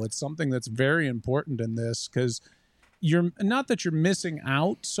people. It's something that's very important in this because you're not that you're missing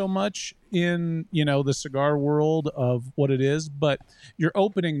out so much in, the cigar world of what it is, but you're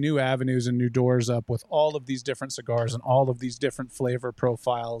opening new avenues and new doors up with all of these different cigars and all of these different flavor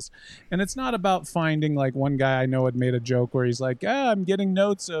profiles. And it's not about finding, like one guy I know had made a joke where he's like, I'm getting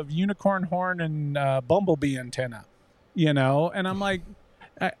notes of unicorn horn and bumblebee antenna, and I'm like,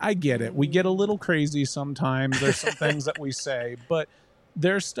 I get it. We get a little crazy sometimes. There's some things that we say, but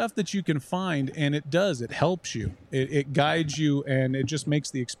there's stuff that you can find, and it helps you. It guides you, and it just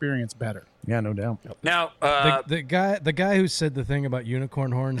makes the experience better. Yeah, no doubt. Now, the guy who said the thing about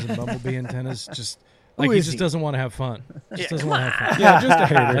unicorn horns and bumblebee antennas just doesn't want to have fun. Doesn't want to have fun. Yeah, just a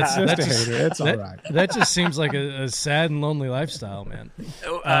hater. It's just a hater. It's all right. That just seems like a sad and lonely lifestyle, man.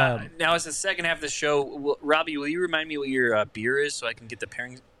 now it's the second half of the show. Robby, will you remind me what your beer is so I can get the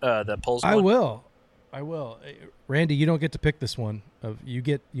pairing, the Pils one? I will. Randy, you don't get to pick this one. You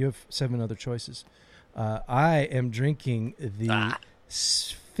have 7 other choices. I am drinking the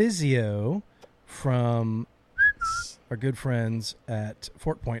Sfizio from our good friends at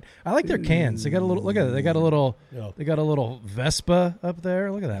Fort Point. I like their cans. They got a little. Look at it. They got a little Vespa up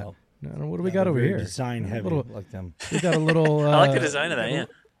there. Look at that. What do we got over here? Design heavy, like them. We got a little. I like the design of that. Yeah.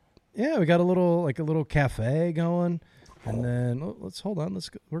 Yeah, we got a little cafe going. And then let's hold on. Let's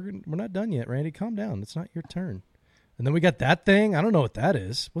go. We're not done yet, Randy. Calm down. It's not your turn. And then we got that thing. I don't know what that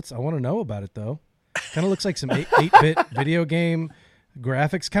is. I want to know about it though. Kind of looks like some 8-bit video game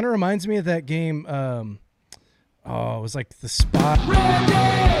graphics. Kind of reminds me of that game. It was like the Spy.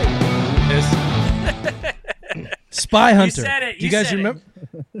 Spy Hunter. You said it. Do you guys remember?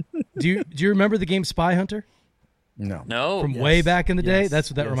 Do you remember the game Spy Hunter? No. From way back in the day?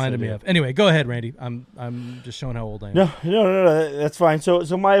 That's what that reminded me of. Anyway, go ahead, Randy. I'm just showing how old I am. No, that's fine. So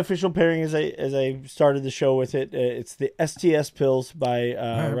my official pairing, as I started the show with it, it's the STS Pils by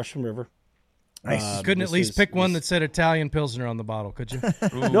Russian River. Nice. Couldn't at least pick one that said Italian Pilsner on the bottle, could you?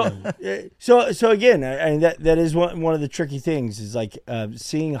 No. So again, I mean that is one of the tricky things is like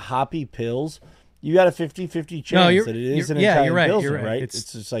seeing hoppy pills. You got a 50-50 chance that it is an Italian Pilsner, right?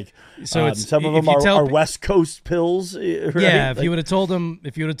 It's just like some of them are West Coast pills. Right? Yeah, if you would have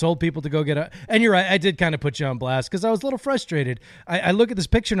told people to go get and you're right, I did kind of put you on blast because I was a little frustrated. I look at this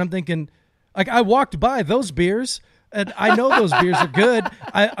picture and I'm thinking, like, I walked by those beers. And I know those beers are good.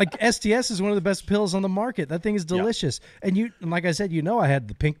 Like STS is one of the best pills on the market. That thing is delicious. And like I said, I had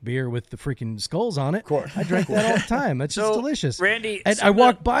the pink beer with the freaking skulls on it. Of course. I drank that all the time. That's just delicious. Randy, and I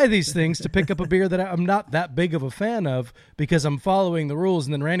walk by these things to pick up a beer that I'm not that big of a fan of because I'm following the rules.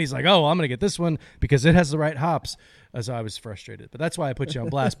 And then Randy's like, "Oh, I'm going to get this one because it has the right hops." So I was frustrated, but that's why I put you on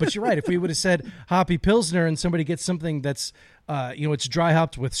blast. But you're right. If we would have said hoppy Pilsner and somebody gets something that's, it's dry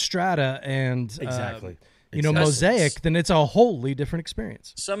hopped with Strata and exactly. Mosaic, then it's a wholly different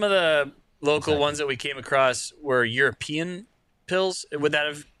experience. Some of the local ones that we came across were European pills. Would that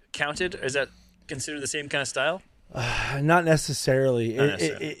have counted? Is that considered the same kind of style? Not necessarily.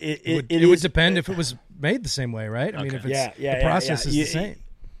 It would depend if it was made the same way, right? I mean, if it's the process is the same.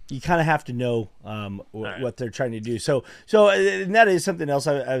 You kind of have to know what they're trying to do. So and that is something else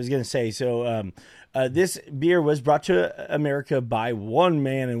I was going to say. So this beer was brought to America by one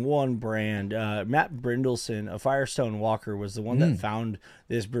man and one brand. Matt Brindleson, a Firestone Walker, was the one that found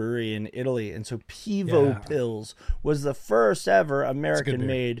this brewery in Italy. And so Pivo Pils was the first ever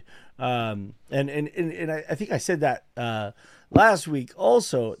American-made. And I think I said that last week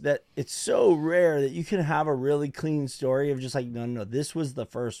also, that it's so rare that you can have a really clean story of just like, no, this was the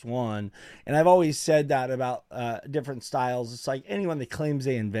first one. And I've always said that about different styles. It's like anyone that claims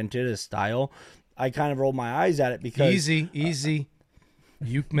they invented a style, I kind of roll my eyes at it because easy.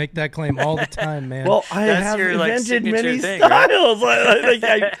 You make that claim all the time, man. Well, I have invented many styles.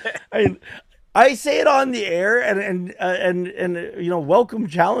 Right? I say it on the air and welcome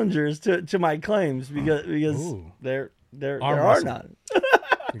challengers to my claims because there are none. All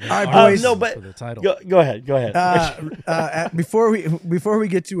right, boys. No, but go ahead. Before we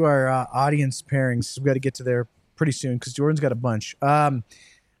get to our audience pairings, we've got to get to there pretty soon because Jordan's got a bunch.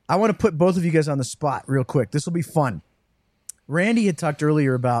 I want to put both of you guys on the spot real quick. This will be fun. Randy had talked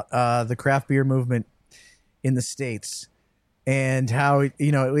earlier about the craft beer movement in the States and how it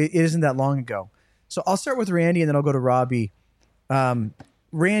isn't that long ago. So I'll start with Randy and then I'll go to Robby.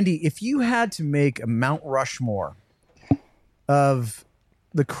 Randy, if you had to make a Mount Rushmore of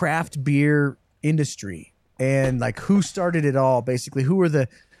the craft beer industry and like who started it all, basically, who were the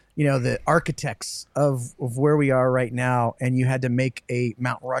architects of where we are right now, and you had to make a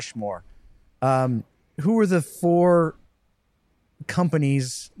Mount Rushmore, who were the 4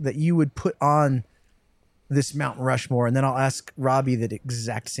 companies that you would put on this Mount Rushmore? And then I'll ask Robby that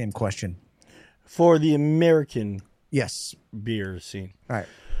exact same question. For the American beer scene. All right.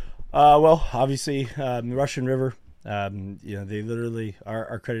 Well, obviously, Russian River, they literally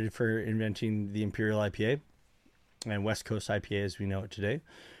are credited for inventing the Imperial IPA and West Coast IPA as we know it today.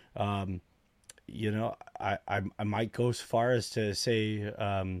 I might go as far as to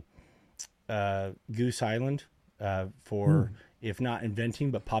say Goose Island for, if not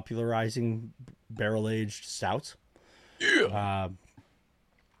inventing, but popularizing barrel-aged stouts. Yeah.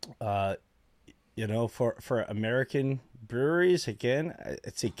 For American breweries, again,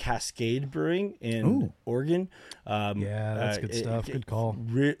 it's a Cascade Brewing in Oregon. That's good stuff. Good call.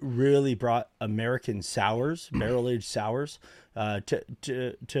 Really brought American sours, barrel-aged sours, to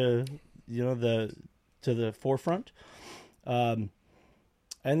the forefront. And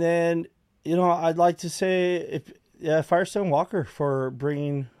then I'd like to say Firestone Walker for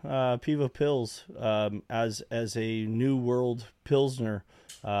bringing Pivo Pils as a new world Pilsner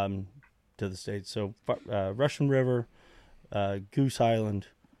to the States. So Russian River, Goose Island,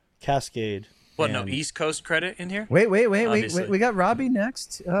 Cascade. No East Coast credit in here? Wait. We got Robby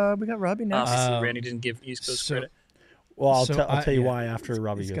next. Randy didn't give East Coast credit. Well, I'll tell you why after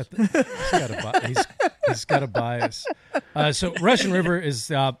Robby goes. He's got a bias. So Russian River is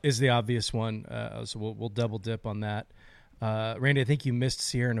the obvious one. So we'll double dip on that. Randy, I think you missed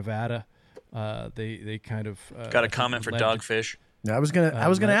Sierra Nevada. They kind of got a comment for Dogfish. I was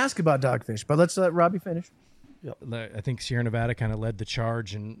gonna ask about Dogfish, but let's let Robby finish. Yep. I think Sierra Nevada kind of led the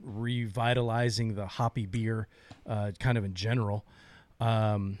charge in revitalizing the hoppy beer, kind of in general.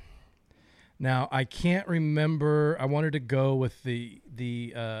 Now I can't remember. I wanted to go with the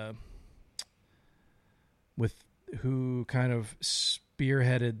with who kind of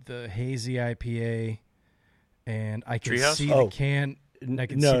spearheaded the hazy IPA, and I can see the can. Not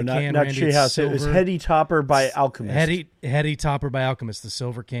Treehouse. It was Heady Topper by Alchemist. Heady Topper by Alchemist, the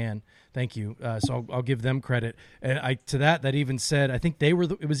silver can. Thank you. So I'll give them credit. And that even said, I think they were.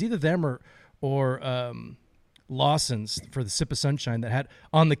 It was either them or Lawson's for the Sip of Sunshine that had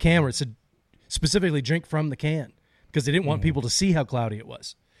on the can where it said specifically drink from the can because they didn't want people to see how cloudy it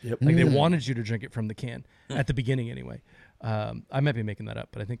was. Yep. Like they wanted you to drink it from the can at the beginning anyway. I might be making that up,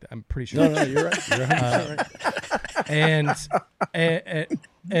 but I'm pretty sure. No, you're right. You're 100% right.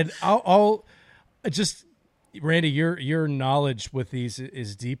 And I'll just Randy, your knowledge with these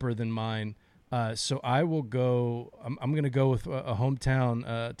is deeper than mine. So I will go. I'm going to go with a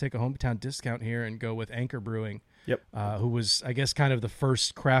hometown. Take a hometown discount here and go with Anchor Brewing. Yep. Who was, I guess, kind of the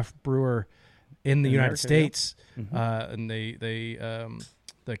first craft brewer in the United States. Yeah. And they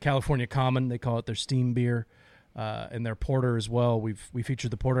the California Common, they call it their steam beer, and their porter as well. We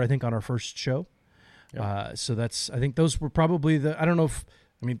featured the porter, I think, on our first show. Yep. So I think those were probably I don't know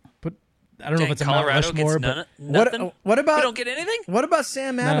if it's a Mount Rushmore, but what about? You don't get anything? What about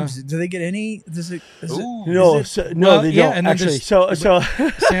Sam Adams? Do they get any? No, they don't. And actually, so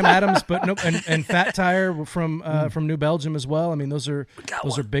Sam Adams, but no, and Fat Tire from New Belgium as well. I mean, those are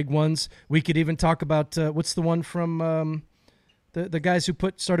big ones. We could even talk about what's the one from the guys who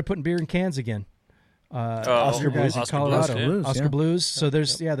started putting beer in cans again. Oscar Blues in Colorado. Oscar Blues. So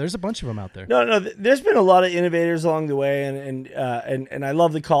there's a bunch of them out there. No, there's been a lot of innovators along the way, and I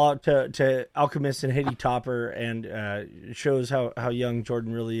love the call out to Alchemist and Haiti Topper, and it shows how young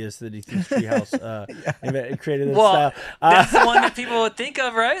Jordan really is that he thinks Treehouse created this style. That's the one that people would think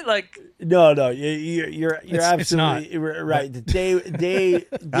of, right? Like no, you're absolutely right.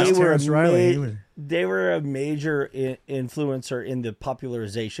 They were a major influencer in the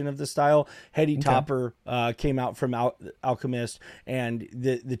popularization of the style. Haiti Topper came out from Alchemist, and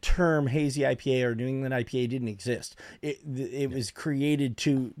the term hazy IPA or New England IPA didn't exist. It was created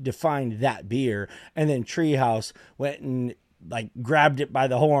to define that beer, and then Treehouse went and grabbed it by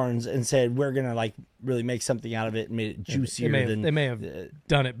the horns and said, "We're gonna really make something out of it," and made it juicier. They may have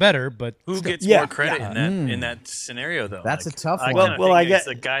done it better, but who gets more credit in that scenario though? That's a tough one. I guess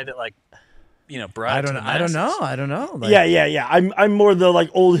the guy that brought I don't know. Yeah. I'm more the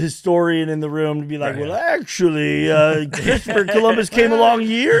old historian in the room to be actually, Christopher Columbus came along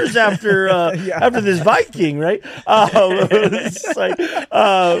years after after this Viking, right? I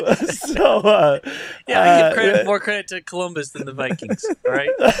give more credit to Columbus than the Vikings, right?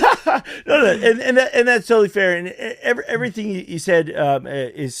 no, and that's totally fair. And everything you said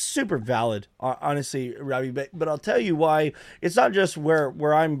is super valid, honestly, Robby. But I'll tell you why. It's not just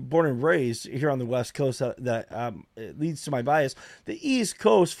where I'm born and raised here on the West Coast that it leads to my bias. The East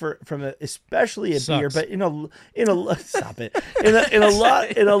Coast from especially a beer, but in a stop it in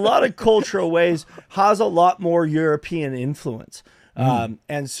a lot of cultural ways has a lot more European influence.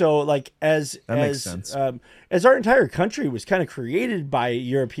 And so as our entire country was kind of created by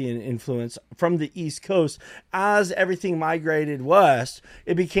European influence from the East Coast, as everything migrated west,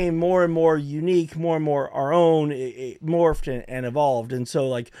 it became more and more unique, more and more our own. It morphed and evolved. And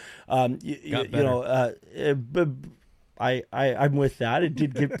so I'm with that. It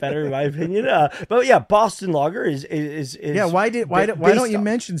did get better in my opinion. But yeah, Boston Lager is why don't you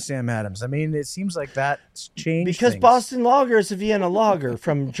mention Sam Adams? I mean, it seems like that's changed because things. Boston Lager is a Vienna lager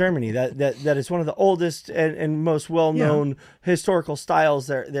from Germany. That is one of the oldest and most well-known historical styles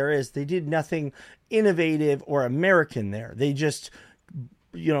there is. They did nothing innovative or American there. They just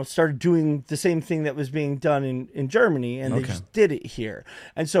started doing the same thing that was being done in Germany, and they just did it here.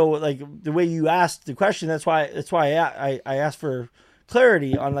 And so, the way you asked the question, that's why I asked for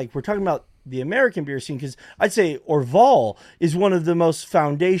clarity on we're talking about the American beer scene, because I'd say Orval is one of the most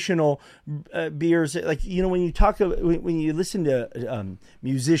foundational beers. When you talk when you listen to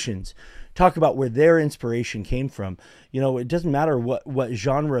musicians talk about where their inspiration came from, it doesn't matter what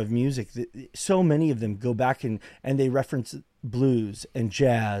genre of music. So many of them go back and they reference blues and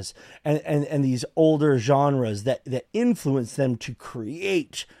jazz and these older genres that influence them to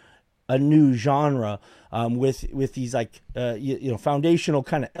create a new genre with these foundational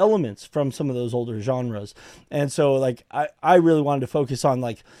kind of elements from some of those older genres. And so I really wanted to focus on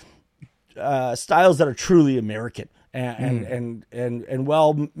styles that are truly American and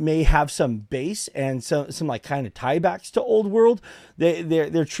may have some base and some kind of tiebacks to old world.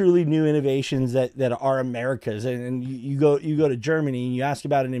 They're truly new innovations that are America's. And you go to Germany and you ask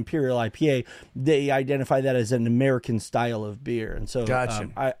about an Imperial IPA, they identify that as an American style of beer. And so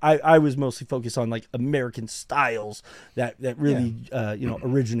I was mostly focused on American styles that really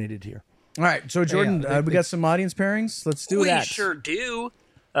originated here. All right, so Jordan, we got some audience pairings. Let's do that. We sure do.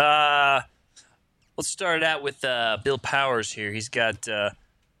 Let's start out with Bill Powers here. He's got the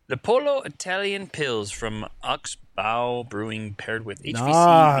Polo Italian Pils from Oxbow Brewing paired with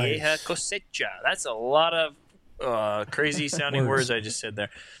HVC Vieja Cosecha. That's a lot of crazy sounding words I just said there.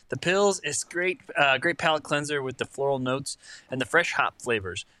 The Pils is great palate cleanser with the floral notes and the fresh hop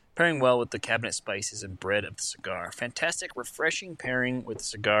flavors, pairing well with the cabinet spices and bread of the cigar. Fantastic, refreshing pairing with the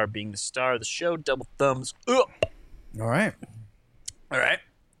cigar being the star of the show. Double thumbs up. All right.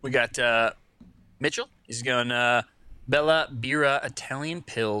 We got Mitchell. He's going Bella Birra Italian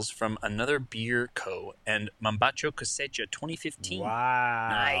Pils from Another Beer Co. and Mambacho Cosecha 2015. Wow.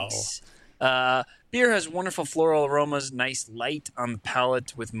 Nice. Beer has wonderful floral aromas, nice light on the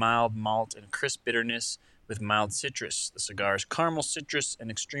palate with mild malt and crisp bitterness with mild citrus. The cigar is caramel citrus and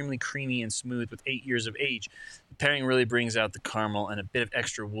extremely creamy and smooth with 8 years of age. The pairing really brings out the caramel and a bit of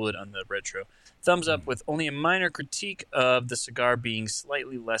extra wood on the retro. Thumbs up with only a minor critique of the cigar being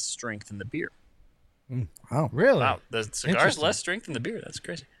slightly less strength than the beer. Wow. Really? Wow, the cigar's less strength than the beer. That's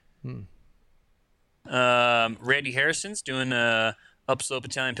crazy. Randy Harrison's doing Upslope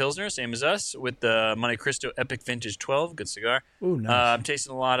Italian Pilsner, same as us, with the Monte Cristo Epic Vintage 12. Good cigar. Ooh, nice. I'm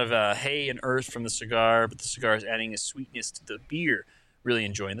tasting a lot of hay and earth from the cigar, but the cigar is adding a sweetness to the beer. Really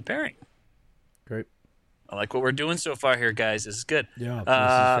enjoying the pairing. Great. I like what we're doing so far here, guys. This is good. Yeah, this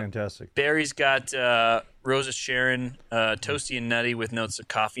is fantastic. Barry's got Rosa Sharon, toasty and nutty with notes of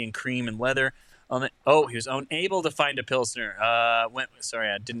coffee and cream and leather. He was unable to find a Pilsner. Sorry,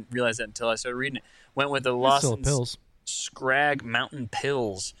 I didn't realize that until I started reading it. Went with the Lawson Scrag Mountain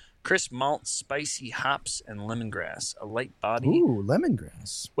Pils. Crisp malt, spicy hops, and lemongrass. A light body. Ooh,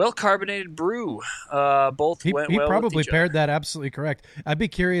 lemongrass. Well-carbonated brew. Both went he well probably with each paired other. that absolutely correct. I'd be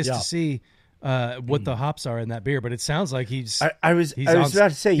curious to see what the hops are in that beer, but it sounds like he's. I was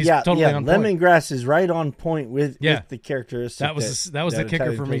about to say, totally on point. Lemongrass is right on point with the characteristics. That was the kicker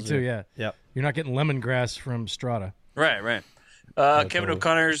Italian for me Pilsner. too. Yeah. Yep. You're not getting lemongrass from Strata. Right. Kevin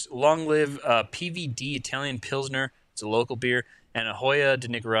O'Connor's LongLive PVD Italian Pilsner. It's a local beer. And a Joya de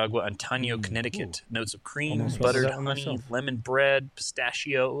Nicaragua, Antaño, Connecticut. Notes of cream, buttered honey, lemon bread,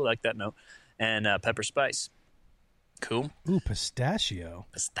 pistachio. Ooh, like that note. And pepper spice. Cool. Ooh, pistachio.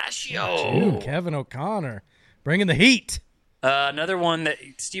 Pistachio. Ooh, Kevin O'Connor. Bringing the heat. Another one that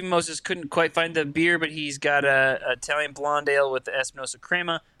Stephen Moses couldn't quite find the beer, but he's got a Italian blonde ale with the Espinosa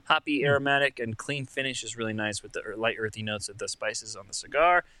crema. Hoppy, aromatic, and clean finish is really nice with the light earthy notes of the spices on the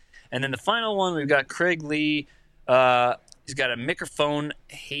cigar. And then the final one, we've got Craig Lee. He's got a microphone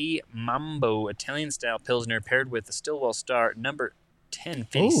Hey Mambo Italian-style Pilsner paired with the Stillwell Star number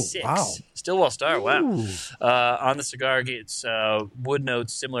 1056. Ooh, wow. Stillwell Star, wow. On the cigar, gets wood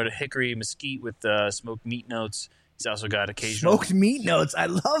notes similar to hickory, mesquite with smoked meat notes. He's also got occasional... Smoked meat notes. I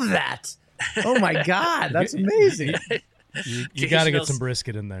love that. Oh, my God. That's amazing. You got to get some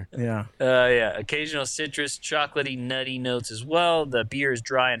brisket in there. Yeah. Occasional citrus, chocolatey, nutty notes as well. The beer is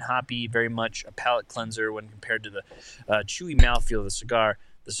dry and hoppy, very much a palate cleanser when compared to the chewy mouthfeel of the cigar.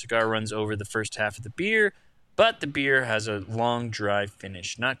 The cigar runs over the first half of the beer, but the beer has a long, dry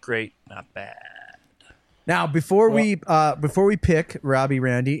finish. Not great, not bad. Now, before we pick Robby,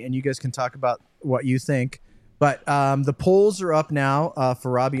 Randy, and you guys can talk about what you think, but the polls are up now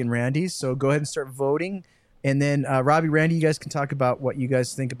for Robby and Randy, so go ahead and start voting. And then, Robby, Randy, you guys can talk about what you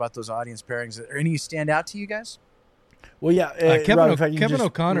guys think about those audience pairings. Are any stand out to you guys? Well, yeah. Kevin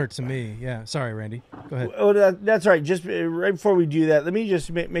O'Connor to me. Yeah. Sorry, Randy. Go ahead. Oh, that's right. Just right before we do that, let me just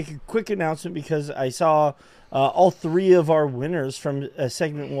make a quick announcement because I saw all three of our winners from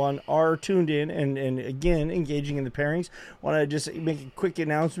segment 1 are tuned in and again, engaging in the pairings. Want to just make a quick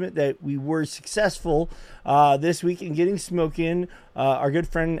announcement that we were successful this week in getting smoke in. Our good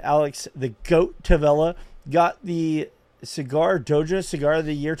friend Alex, the GOAT Tavella, got the Doja Cigar of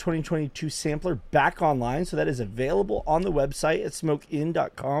the Year 2022 sampler back online. So that is available on the website at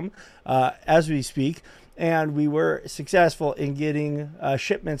smokein.com as we speak. And we were successful in getting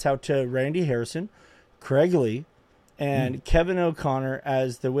shipments out to Randy Harrison, Craig Lee, and Kevin O'Connor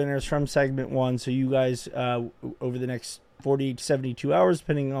as the winners from segment 1. So you guys, over the next 40 to 72 hours,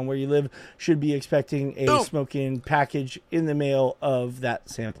 depending on where you live, should be expecting a smoke-in package in the mail of that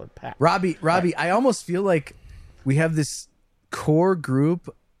sampler pack. Robby, I almost feel like we have this core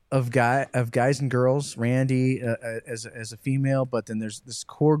group of guys and girls, Randy as a female, but then there's this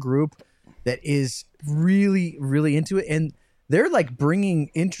core group that is really, really into it, and they're like bringing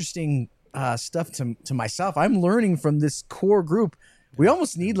interesting stuff to myself. I'm learning from this core group. We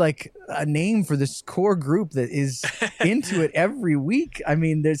almost need like a name for this core group that is into it every week. I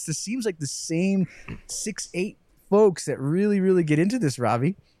mean, this seems like the same 6-8 folks that really, really get into this,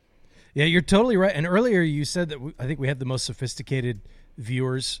 Robby. Yeah, you're totally right. And earlier you said that I think we have the most sophisticated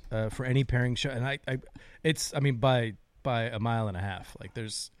viewers for any pairing show, and it's by a mile and a half. Like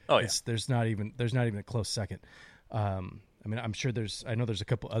there's not even a close second. I'm sure I know there's a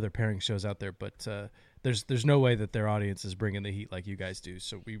couple other pairing shows out there, but there's no way that their audience is bringing the heat like you guys do.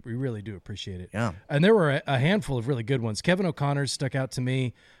 So we really do appreciate it. Yeah. And there were a handful of really good ones. Kevin O'Connor stuck out to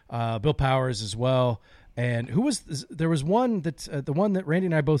me. Bill Powers as well. And there was one that the one that Randy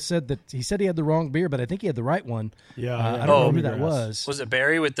and I both said that he said he had the wrong beer, but I think he had the right one. Yeah, I don't know who that was. Was it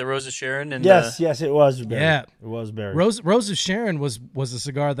Barry with the Rose of Sharon? And yes, it was Barry. Yeah, it was Barry. Rose of Sharon was a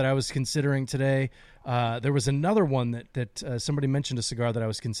cigar that I was considering today. There was another one that somebody mentioned, a cigar that I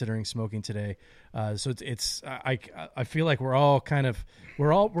was considering smoking today. So I feel like we're all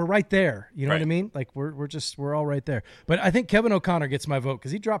right there. You know what I mean? Like we're all right there. But I think Kevin O'Connor gets my vote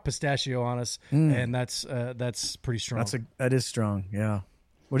because he dropped pistachio on us, and that's pretty strong. That is strong. Yeah.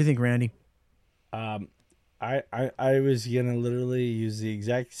 What do you think, Randy? I was gonna literally use the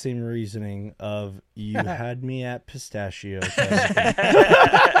exact same reasoning of you had me at pistachio.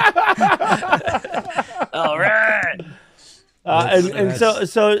 All right. So I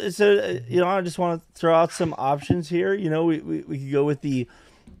just want to throw out some options here. We could go with the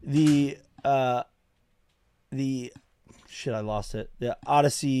shit. I lost it. The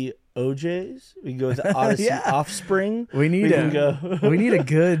Odyssey OJs. We can go with the Odyssey Offspring. We need a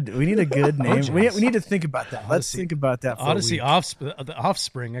good name. We need to think about that. Let's think about that. Odyssey the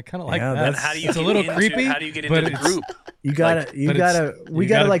Offspring. I kind of like that. How do you it's a little creepy. How do you get into the group? We gotta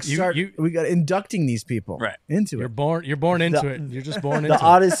inducting these people into it. You're born into it. You're just born into the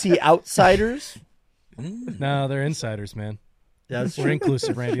Odyssey Outsiders. No, they're insiders, man. That's We're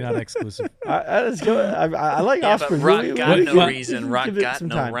inclusive, Randy, not exclusive. Let's go. I like Offspring. Rock got no reason. Rock got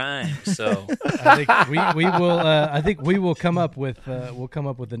no rhyme. So I think we will. I think we will come up with. We'll come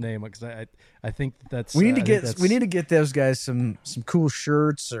up with the name because I think that's. We need to get those guys some cool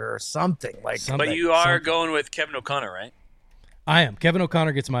shirts or something like. But you are going with Kevin O'Connor, right? I am. Kevin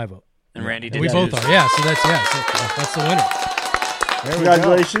O'Connor gets my vote. And Randy did. We both are. Yeah. So that's the winner.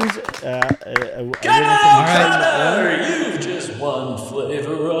 Congratulations. You've just won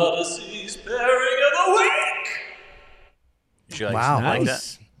Flavor Odyssey's Pairing of the Week. Wow. Like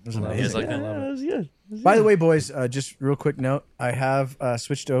that was amazing. Like that? That was good. By the way, boys, just real quick note, I have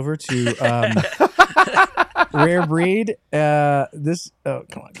switched over to Rare Breed. Come on,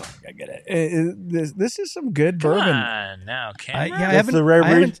 I get it. This is some good bourbon. Come on now, Cameron. I haven't. The Rare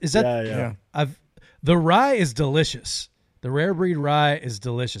Breed. Is that? Yeah. The rye is delicious. The Rare Breed rye is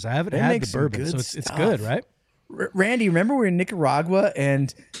delicious. I haven't had the bourbon, so it's good, right? Randy, remember we were in Nicaragua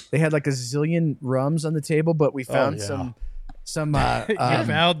and they had like a zillion rums on the table, but we found some you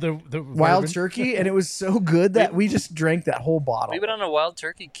found the wild bourbon? Turkey, and it was so good that we just drank that whole bottle. We've been on a wild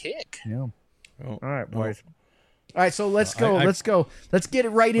turkey kick. Yeah. All right, boys. All right, so let's go. Let's get it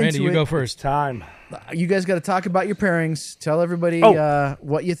right Randy, into you it. go first. Time. You guys got to talk about your pairings. Tell everybody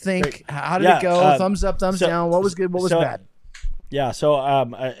what you think. Great. How did it go? Thumbs up, thumbs down. What was good? What was bad? Yeah, so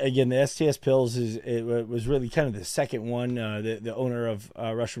again, the STS Pils was really kind of the second one. The owner of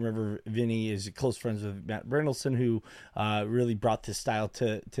Russian River, Vinny, is close friends with Matt Brynildson, who really brought this style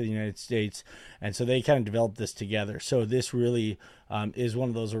to the United States, and so they kind of developed this together. So this really is one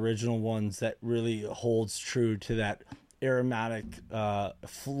of those original ones that really holds true to that aromatic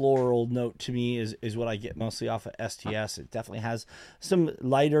floral note. To me is what I get mostly off of STS. It definitely has some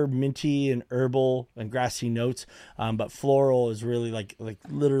lighter minty and herbal and grassy notes, but floral is really like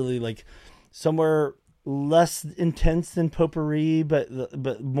literally like somewhere less intense than potpourri, but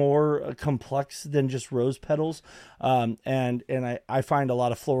more complex than just rose petals. And I find a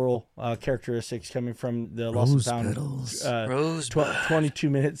lot of floral characteristics coming from the Lost and Found 22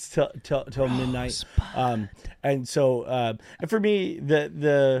 minutes till midnight. And so and for me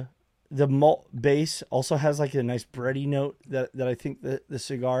the malt base also has like a nice bready note that I think the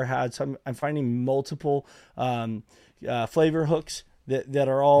cigar had. So I'm finding multiple flavor hooks that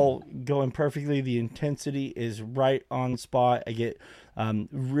are all going perfectly. The intensity is right on spot. I get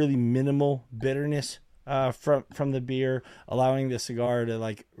really minimal bitterness from the beer, allowing the cigar to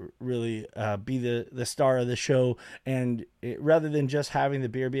like really be the star of the show. And rather than just having the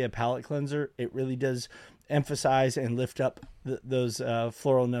beer be a palate cleanser, it really does emphasize and lift up those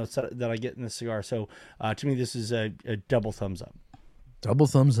floral notes that I get in the cigar. So to me, this is a double thumbs up. Double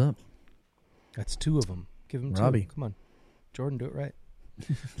thumbs up. That's two of them. Give them Robbie. two. Come on, Jordan, do it right.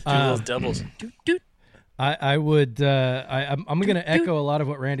 Do little doubles. I would. I'm going to echo a lot of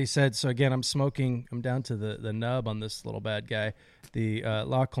what Randy said. So again, I'm smoking. I'm down to the nub on this little bad guy, the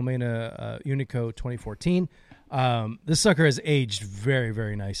La Colmena Unico 2014. This sucker has aged very,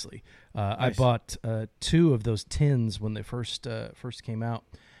 very nicely. Nice. I bought two of those tins when they first came out,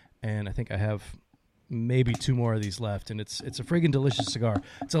 and I think I have maybe two more of these left, and it's a friggin' delicious cigar.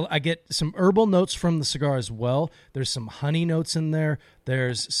 So I get some herbal notes from the cigar as well. There's some honey notes in there.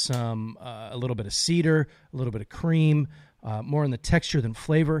 There's some a little bit of cedar, a little bit of cream. more in the texture than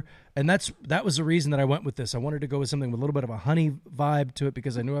flavor. And that was the reason that I went with this. I wanted to go with something with a little bit of a honey vibe to it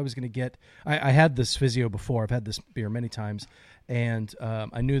because I knew I was going to get. I had this Sfizio before. I've had this beer many times, and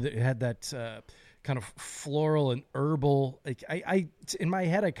I knew that it had that kind of floral and herbal. Like I in my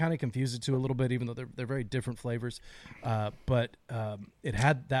head, I kind of confused the two a little bit, even though they're very different flavors. But it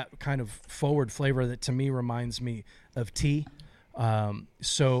had that kind of forward flavor that to me reminds me of tea.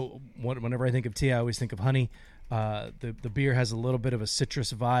 So whenever I think of tea, I always think of honey. The beer has a little bit of a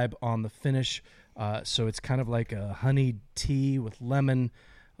citrus vibe on the finish, so it's kind of like a honey tea with lemon,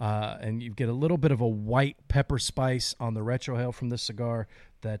 and you get a little bit of a white pepper spice on the retrohale from this cigar.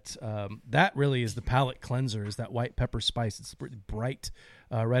 That really is the palate cleanser, is that white pepper spice. It's bright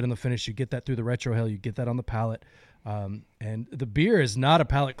right on the finish. You get that through the retrohale. You get that on the palate, and the beer is not a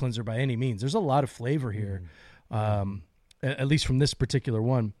palate cleanser by any means. There's a lot of flavor here, at least from this particular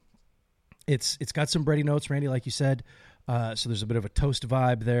one. It's got some bready notes, Randy, like you said. So there's a bit of a toast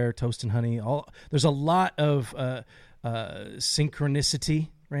vibe there, toast and honey. There's a lot of synchronicity,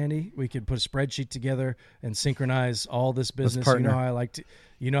 Randy. We could put a spreadsheet together and synchronize all this business. You know how I like to.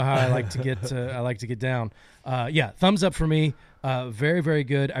 You know how I like to get. I like to get down. Yeah, thumbs up for me. Very, very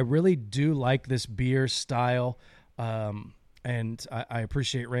good. I really do like this beer style, and I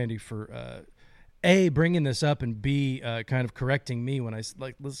appreciate Randy for. A, bringing this up, and B, kind of correcting me when I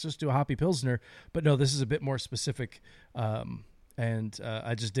like, let's just do a hoppy Pilsner. But no, this is a bit more specific, and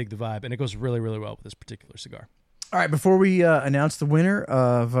I just dig the vibe, and it goes really, really well with this particular cigar. All right, before we announce the winner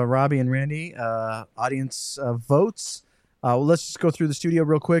of Robby and Randy, audience votes, let's just go through the studio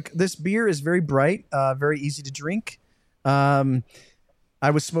real quick. This beer is very bright, very easy to drink. I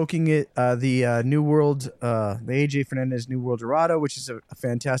was smoking it, the New World, the AJ Fernandez New World Dorado, which is a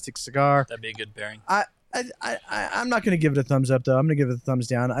fantastic cigar. That'd be a good pairing. I'm not going to give it a thumbs up though. I'm going to give it a thumbs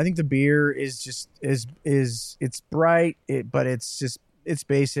down. I think the beer is just it's bright, but it's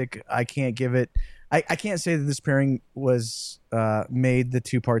basic. I can't give it. I can't say that this pairing was made the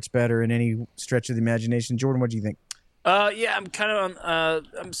two parts better in any stretch of the imagination. Jordan, what do you think? Yeah, I'm kind of on.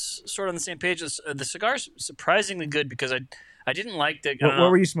 I'm sort of on the same page. The cigar's surprisingly good because I didn't like the.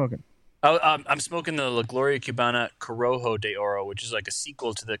 What were you smoking? I'm smoking the La Gloria Cubana Corojo de Oro, which is like a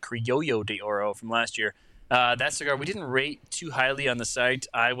sequel to the Criollo de Oro from last year. That cigar we didn't rate too highly on the site.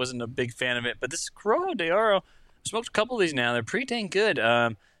 I wasn't a big fan of it, but this Corojo de Oro, I smoked a couple of these now. They're pretty dang good.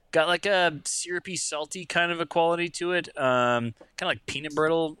 Got like a syrupy, salty kind of a quality to it. Kind of like peanut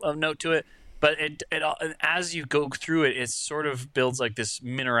brittle note to it. But it as you go through it, it sort of builds like this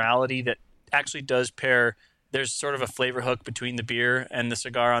minerality that actually does pair. There's sort of a flavor hook between the beer and the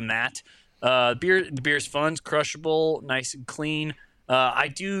cigar on that. The beer's fun, it's crushable, nice and clean. I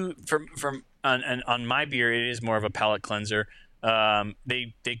do on my beer, it is more of a palate cleanser.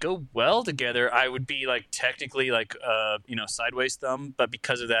 They go well together. I would be like technically like sideways thumb, but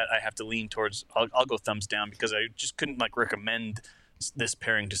because of that, I have to lean towards. I'll go thumbs down because I just couldn't like recommend this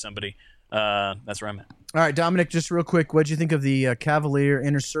pairing to somebody. That's where I'm at. All right, Dominic, just real quick, what'd you think of the Cavalier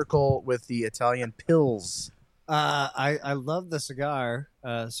Inner Circle with the Italian Pils? I love the cigar.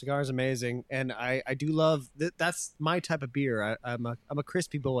 Cigar is amazing, and I do love that's my type of beer. I'm a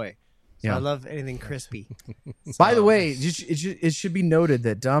crispy boy. So yeah. I love anything crispy. By the way, it should be noted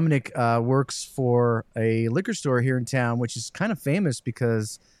that Dominic works for a liquor store here in town, which is kind of famous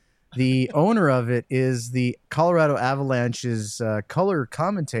because the owner of it is the Colorado Avalanche's color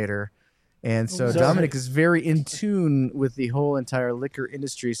commentator. And so Dominic is very in tune with the whole entire liquor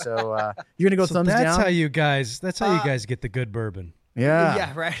industry. So you're gonna go thumbs down. That's how you guys get the good bourbon. Yeah,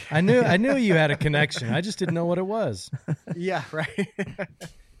 yeah, right. I knew you had a connection. I just didn't know what it was. Yeah, right.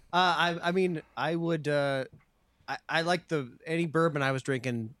 I mean, I would. I like any bourbon I was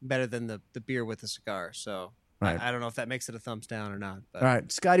drinking better than the beer with the cigar. So right. I don't know if that makes it a thumbs down or not. But. All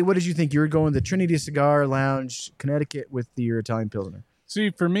right, Scotty, what did you think? You were going the Trinity Cigar Lounge, Connecticut, with your Italian Pilsner. See,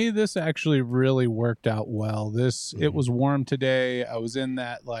 for me, this actually really worked out well. It was warm today. I was in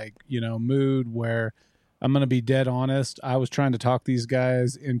that mood where I'm going to be dead honest. I was trying to talk these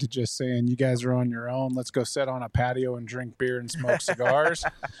guys into just saying, you guys are on your own. Let's go sit on a patio and drink beer and smoke cigars.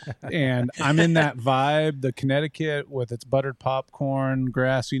 And I'm in that vibe. The Connecticut with its buttered popcorn,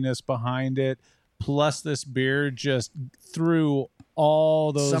 grassiness behind it, plus this beer just through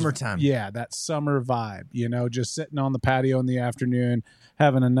all those summertime. Yeah, that summer vibe, just sitting on the patio in the afternoon,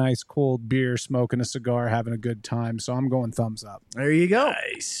 having a nice cold beer, smoking a cigar, having a good time. So I'm going thumbs up. There you go.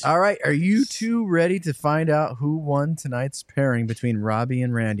 Nice. All right. Are you two ready to find out who won tonight's pairing between Robby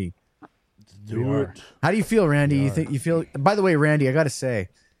and Randy? Do it. How do you feel, Randy? You feel, by the way, Randy, I got to say,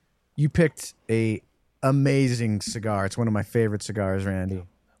 you picked a amazing cigar. It's one of my favorite cigars, Randy.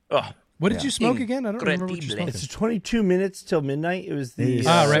 Oh, What did you smoke again? I don't remember what you smoked. It's 22 minutes till midnight. It was the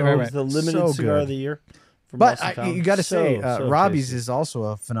right. It was the limited cigar of the year. But you got to say, Robby's is also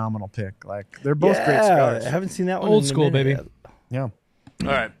a phenomenal pick. Like they're both great cigars. I haven't seen that one. Old school, baby. Yeah. All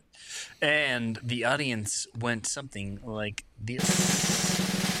right. And the audience went something like this.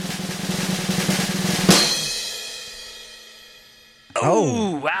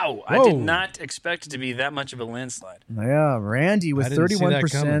 Oh, wow. I did not expect it to be that much of a landslide. Yeah, Randy with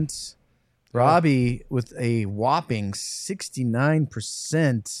 31%. Robby with a whopping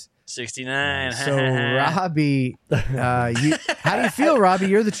 69%. 69. So, Robby, how do you feel, Robby?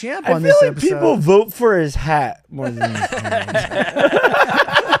 You're the champ on I this feel like episode. people vote for his hat more than his hands.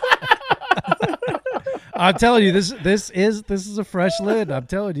 I'm telling you, this is a fresh lid. I'm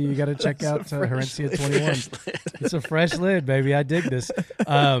telling you, you got to check out Herencia 21. It's a fresh lid, baby. I dig this.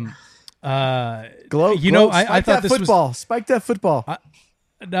 I thought this was spike that football.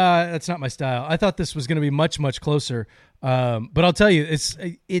 That's not my style. I thought this was going to be much, much closer. But I'll tell you,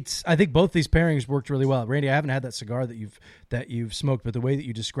 it's. I think both these pairings worked really well. Randy, I haven't had that cigar that you've smoked, but the way that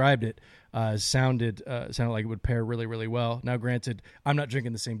you described it sounded like it would pair really, really well. Now, granted, I'm not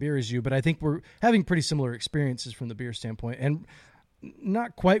drinking the same beer as you, but I think we're having pretty similar experiences from the beer standpoint, and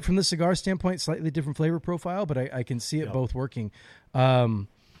not quite from the cigar standpoint. Slightly different flavor profile, but I can see it both working.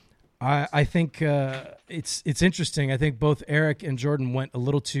 I think it's interesting. I think both Eric and Jordan went a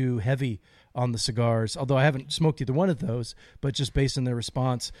little too heavy on the cigars, although I haven't smoked either one of those, but just based on their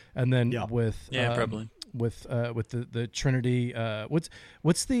response. And then probably with the Trinity,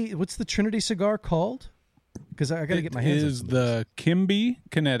 what's the Trinity cigar called? Because I got to get my hands on is the Kimby,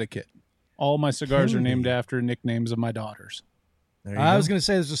 Connecticut. All my cigars are named after nicknames of my daughters. I was going to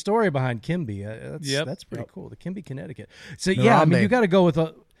say there's a story behind Kimby. That's pretty cool. The Kimby, Connecticut. So I mean, you got to go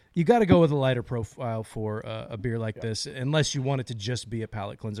with a lighter profile for a beer like this, unless you want it to just be a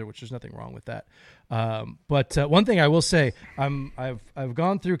palate cleanser, which there's nothing wrong with that. But one thing I will say, I've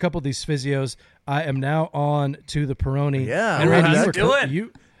gone through a couple of these Sfizios. I am now on to the Peroni. Yeah, and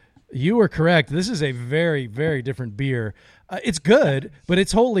Randy, you were correct. This is a very, very different beer. It's good, but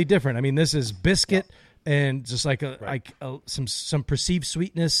it's wholly different. I mean, this is biscuit and just like some perceived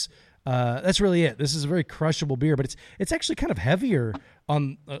sweetness. That's really it. This is a very crushable beer, but it's actually kind of heavier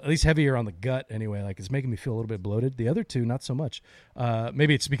at least heavier on the gut anyway. Like, it's making me feel a little bit bloated. The other two, not so much.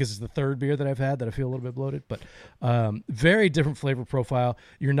 Maybe it's because it's the third beer that I've had that I feel a little bit bloated, but very different flavor profile.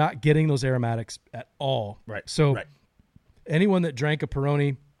 You're not getting those aromatics at all. Right. So anyone that drank a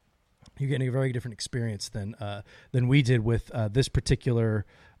Peroni, you're getting a very different experience than we did with this particular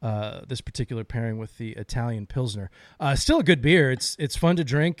pairing with the Italian Pilsner. Still a good beer. It's fun to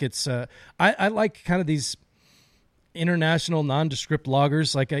drink. It's I like kind of these international nondescript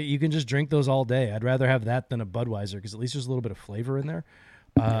lagers. Like, you can just drink those all day. I'd rather have that than a Budweiser because at least there's a little bit of flavor in there.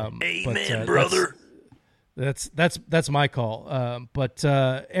 Amen, brother. That's my call. But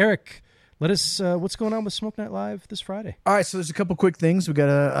Eric, let us. What's going on with Smoke Night Live this Friday? All right, so there's a couple quick things we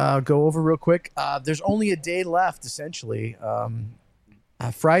gotta go over real quick. There's only a day left, essentially.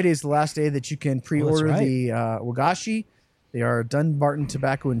 Friday is the last day that you can pre-order the Wagashi. They are Dunbarton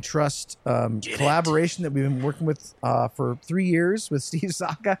Tobacco and Trust collaboration that we've been working with for 3 years with Steve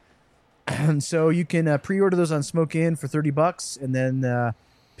Saka. And so you can pre-order those on Smoke Inn for $30 and then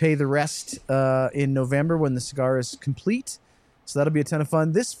pay the rest in November when the cigar is complete. So that'll be a ton of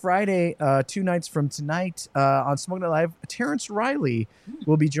fun. This Friday, 2 nights from tonight on Smoke Night Live, Terrence Riley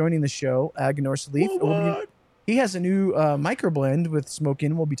will be joining the show. Aganorsa Leaf. He has a new microblend with Smoke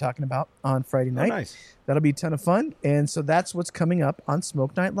Inn we'll be talking about on Friday night. Oh, nice. That'll be a ton of fun. And so that's what's coming up on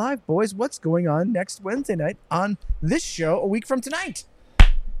Smoke Night Live. Boys, what's going on next Wednesday night on this show a week from tonight?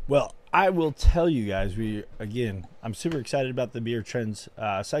 Well, I will tell you guys, I'm super excited about the Beer Trends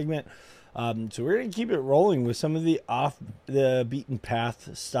segment. So we're going to keep it rolling with some of the off the beaten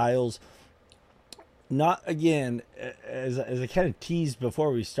path styles. Not, again, as I kind of teased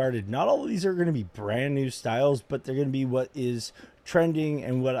before we started, not all of these are going to be brand new styles, but they're going to be what is trending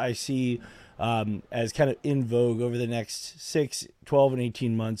and what I see as kind of in vogue over the next 6, 12, and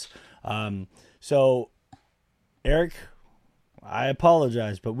 18 months. So, Eric, I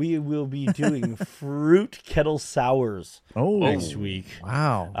apologize, but we will be doing fruit kettle sours next week.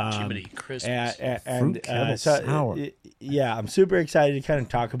 Wow. Jiminy Christmas. Fruit kettle sour. I'm super excited to kind of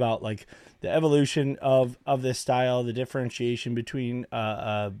talk about, like, the evolution of this style, the differentiation between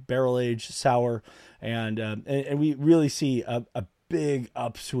barrel-aged sour, and we really see a big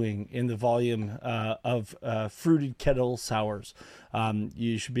upswing in the volume of fruited kettle sours.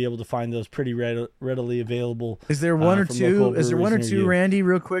 You should be able to find those pretty readily available. Is there one or two? Is there one or two, Randy,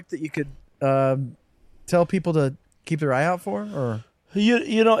 real quick, that you could tell people to keep their eye out for? Or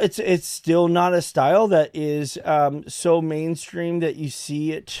You know, it's still not a style that is so mainstream that you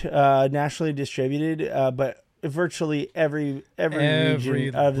see it nationally distributed, but virtually every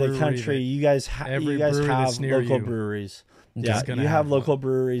region of the country, you guys have local breweries. Yeah, you have local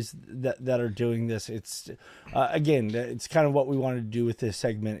breweries that are doing this. It's again, it's kind of what we wanted to do with this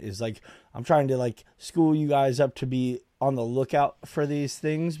segment is like I'm trying to like school you guys up to be on the lookout for these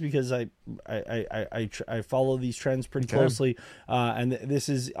things because I follow these trends pretty closely, and this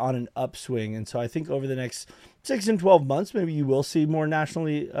is on an upswing. And so I think over the next 6 and 12 months, maybe you will see more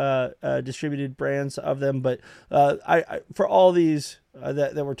nationally distributed brands of them. But I for all these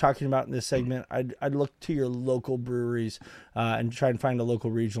that we're talking about in this segment, I'd look to your local breweries and try and find a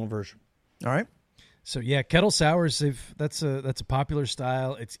local regional version. All right. So yeah, kettle sours. That's a popular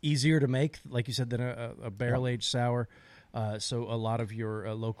style. It's easier to make, like you said, than a barrel aged sour. So a lot of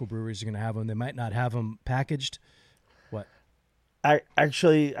your local breweries are going to have them. They might not have them packaged. What? I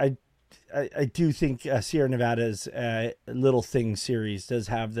do think Sierra Nevada's Little Thing series does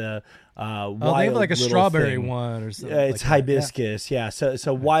have the wild they have like a strawberry thing. One or something. It's like hibiscus, yeah.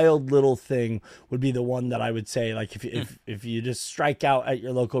 So Wild Little Thing would be the one that I would say, like if you just strike out at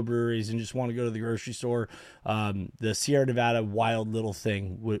your local breweries and just want to go to the grocery store, the Sierra Nevada Wild Little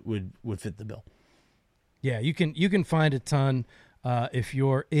Thing would fit the bill. Yeah, you can find a ton if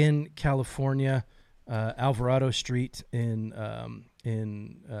you're in California, Alvarado Street in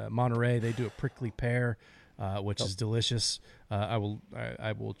Monterey. They do a prickly pear, which is delicious. I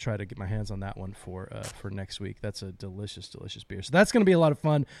will try to get my hands on that one for next week. That's a delicious beer. So that's going to be a lot of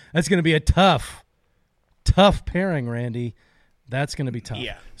fun. That's going to be a tough pairing, Randy. That's going to be tough.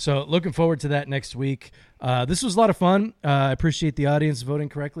 Yeah. So looking forward to that next week. This was a lot of fun. I appreciate the audience voting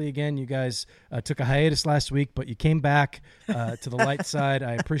correctly again. You guys took a hiatus last week, but you came back to the light side.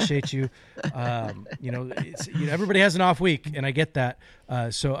 I appreciate you. Everybody has an off week, and I get that.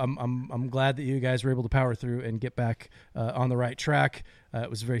 So I'm glad that you guys were able to power through and get back on the right track. It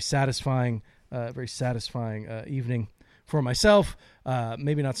was a very satisfying evening for myself.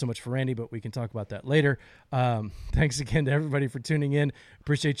 Maybe not so much for Randy, but we can talk about that later. Thanks again to everybody for tuning in.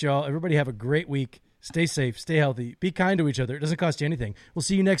 Appreciate y'all. Everybody have a great week. Stay safe, stay healthy, be kind to each other. It doesn't cost you anything. We'll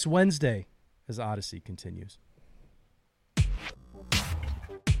see you next Wednesday as Odyssey continues.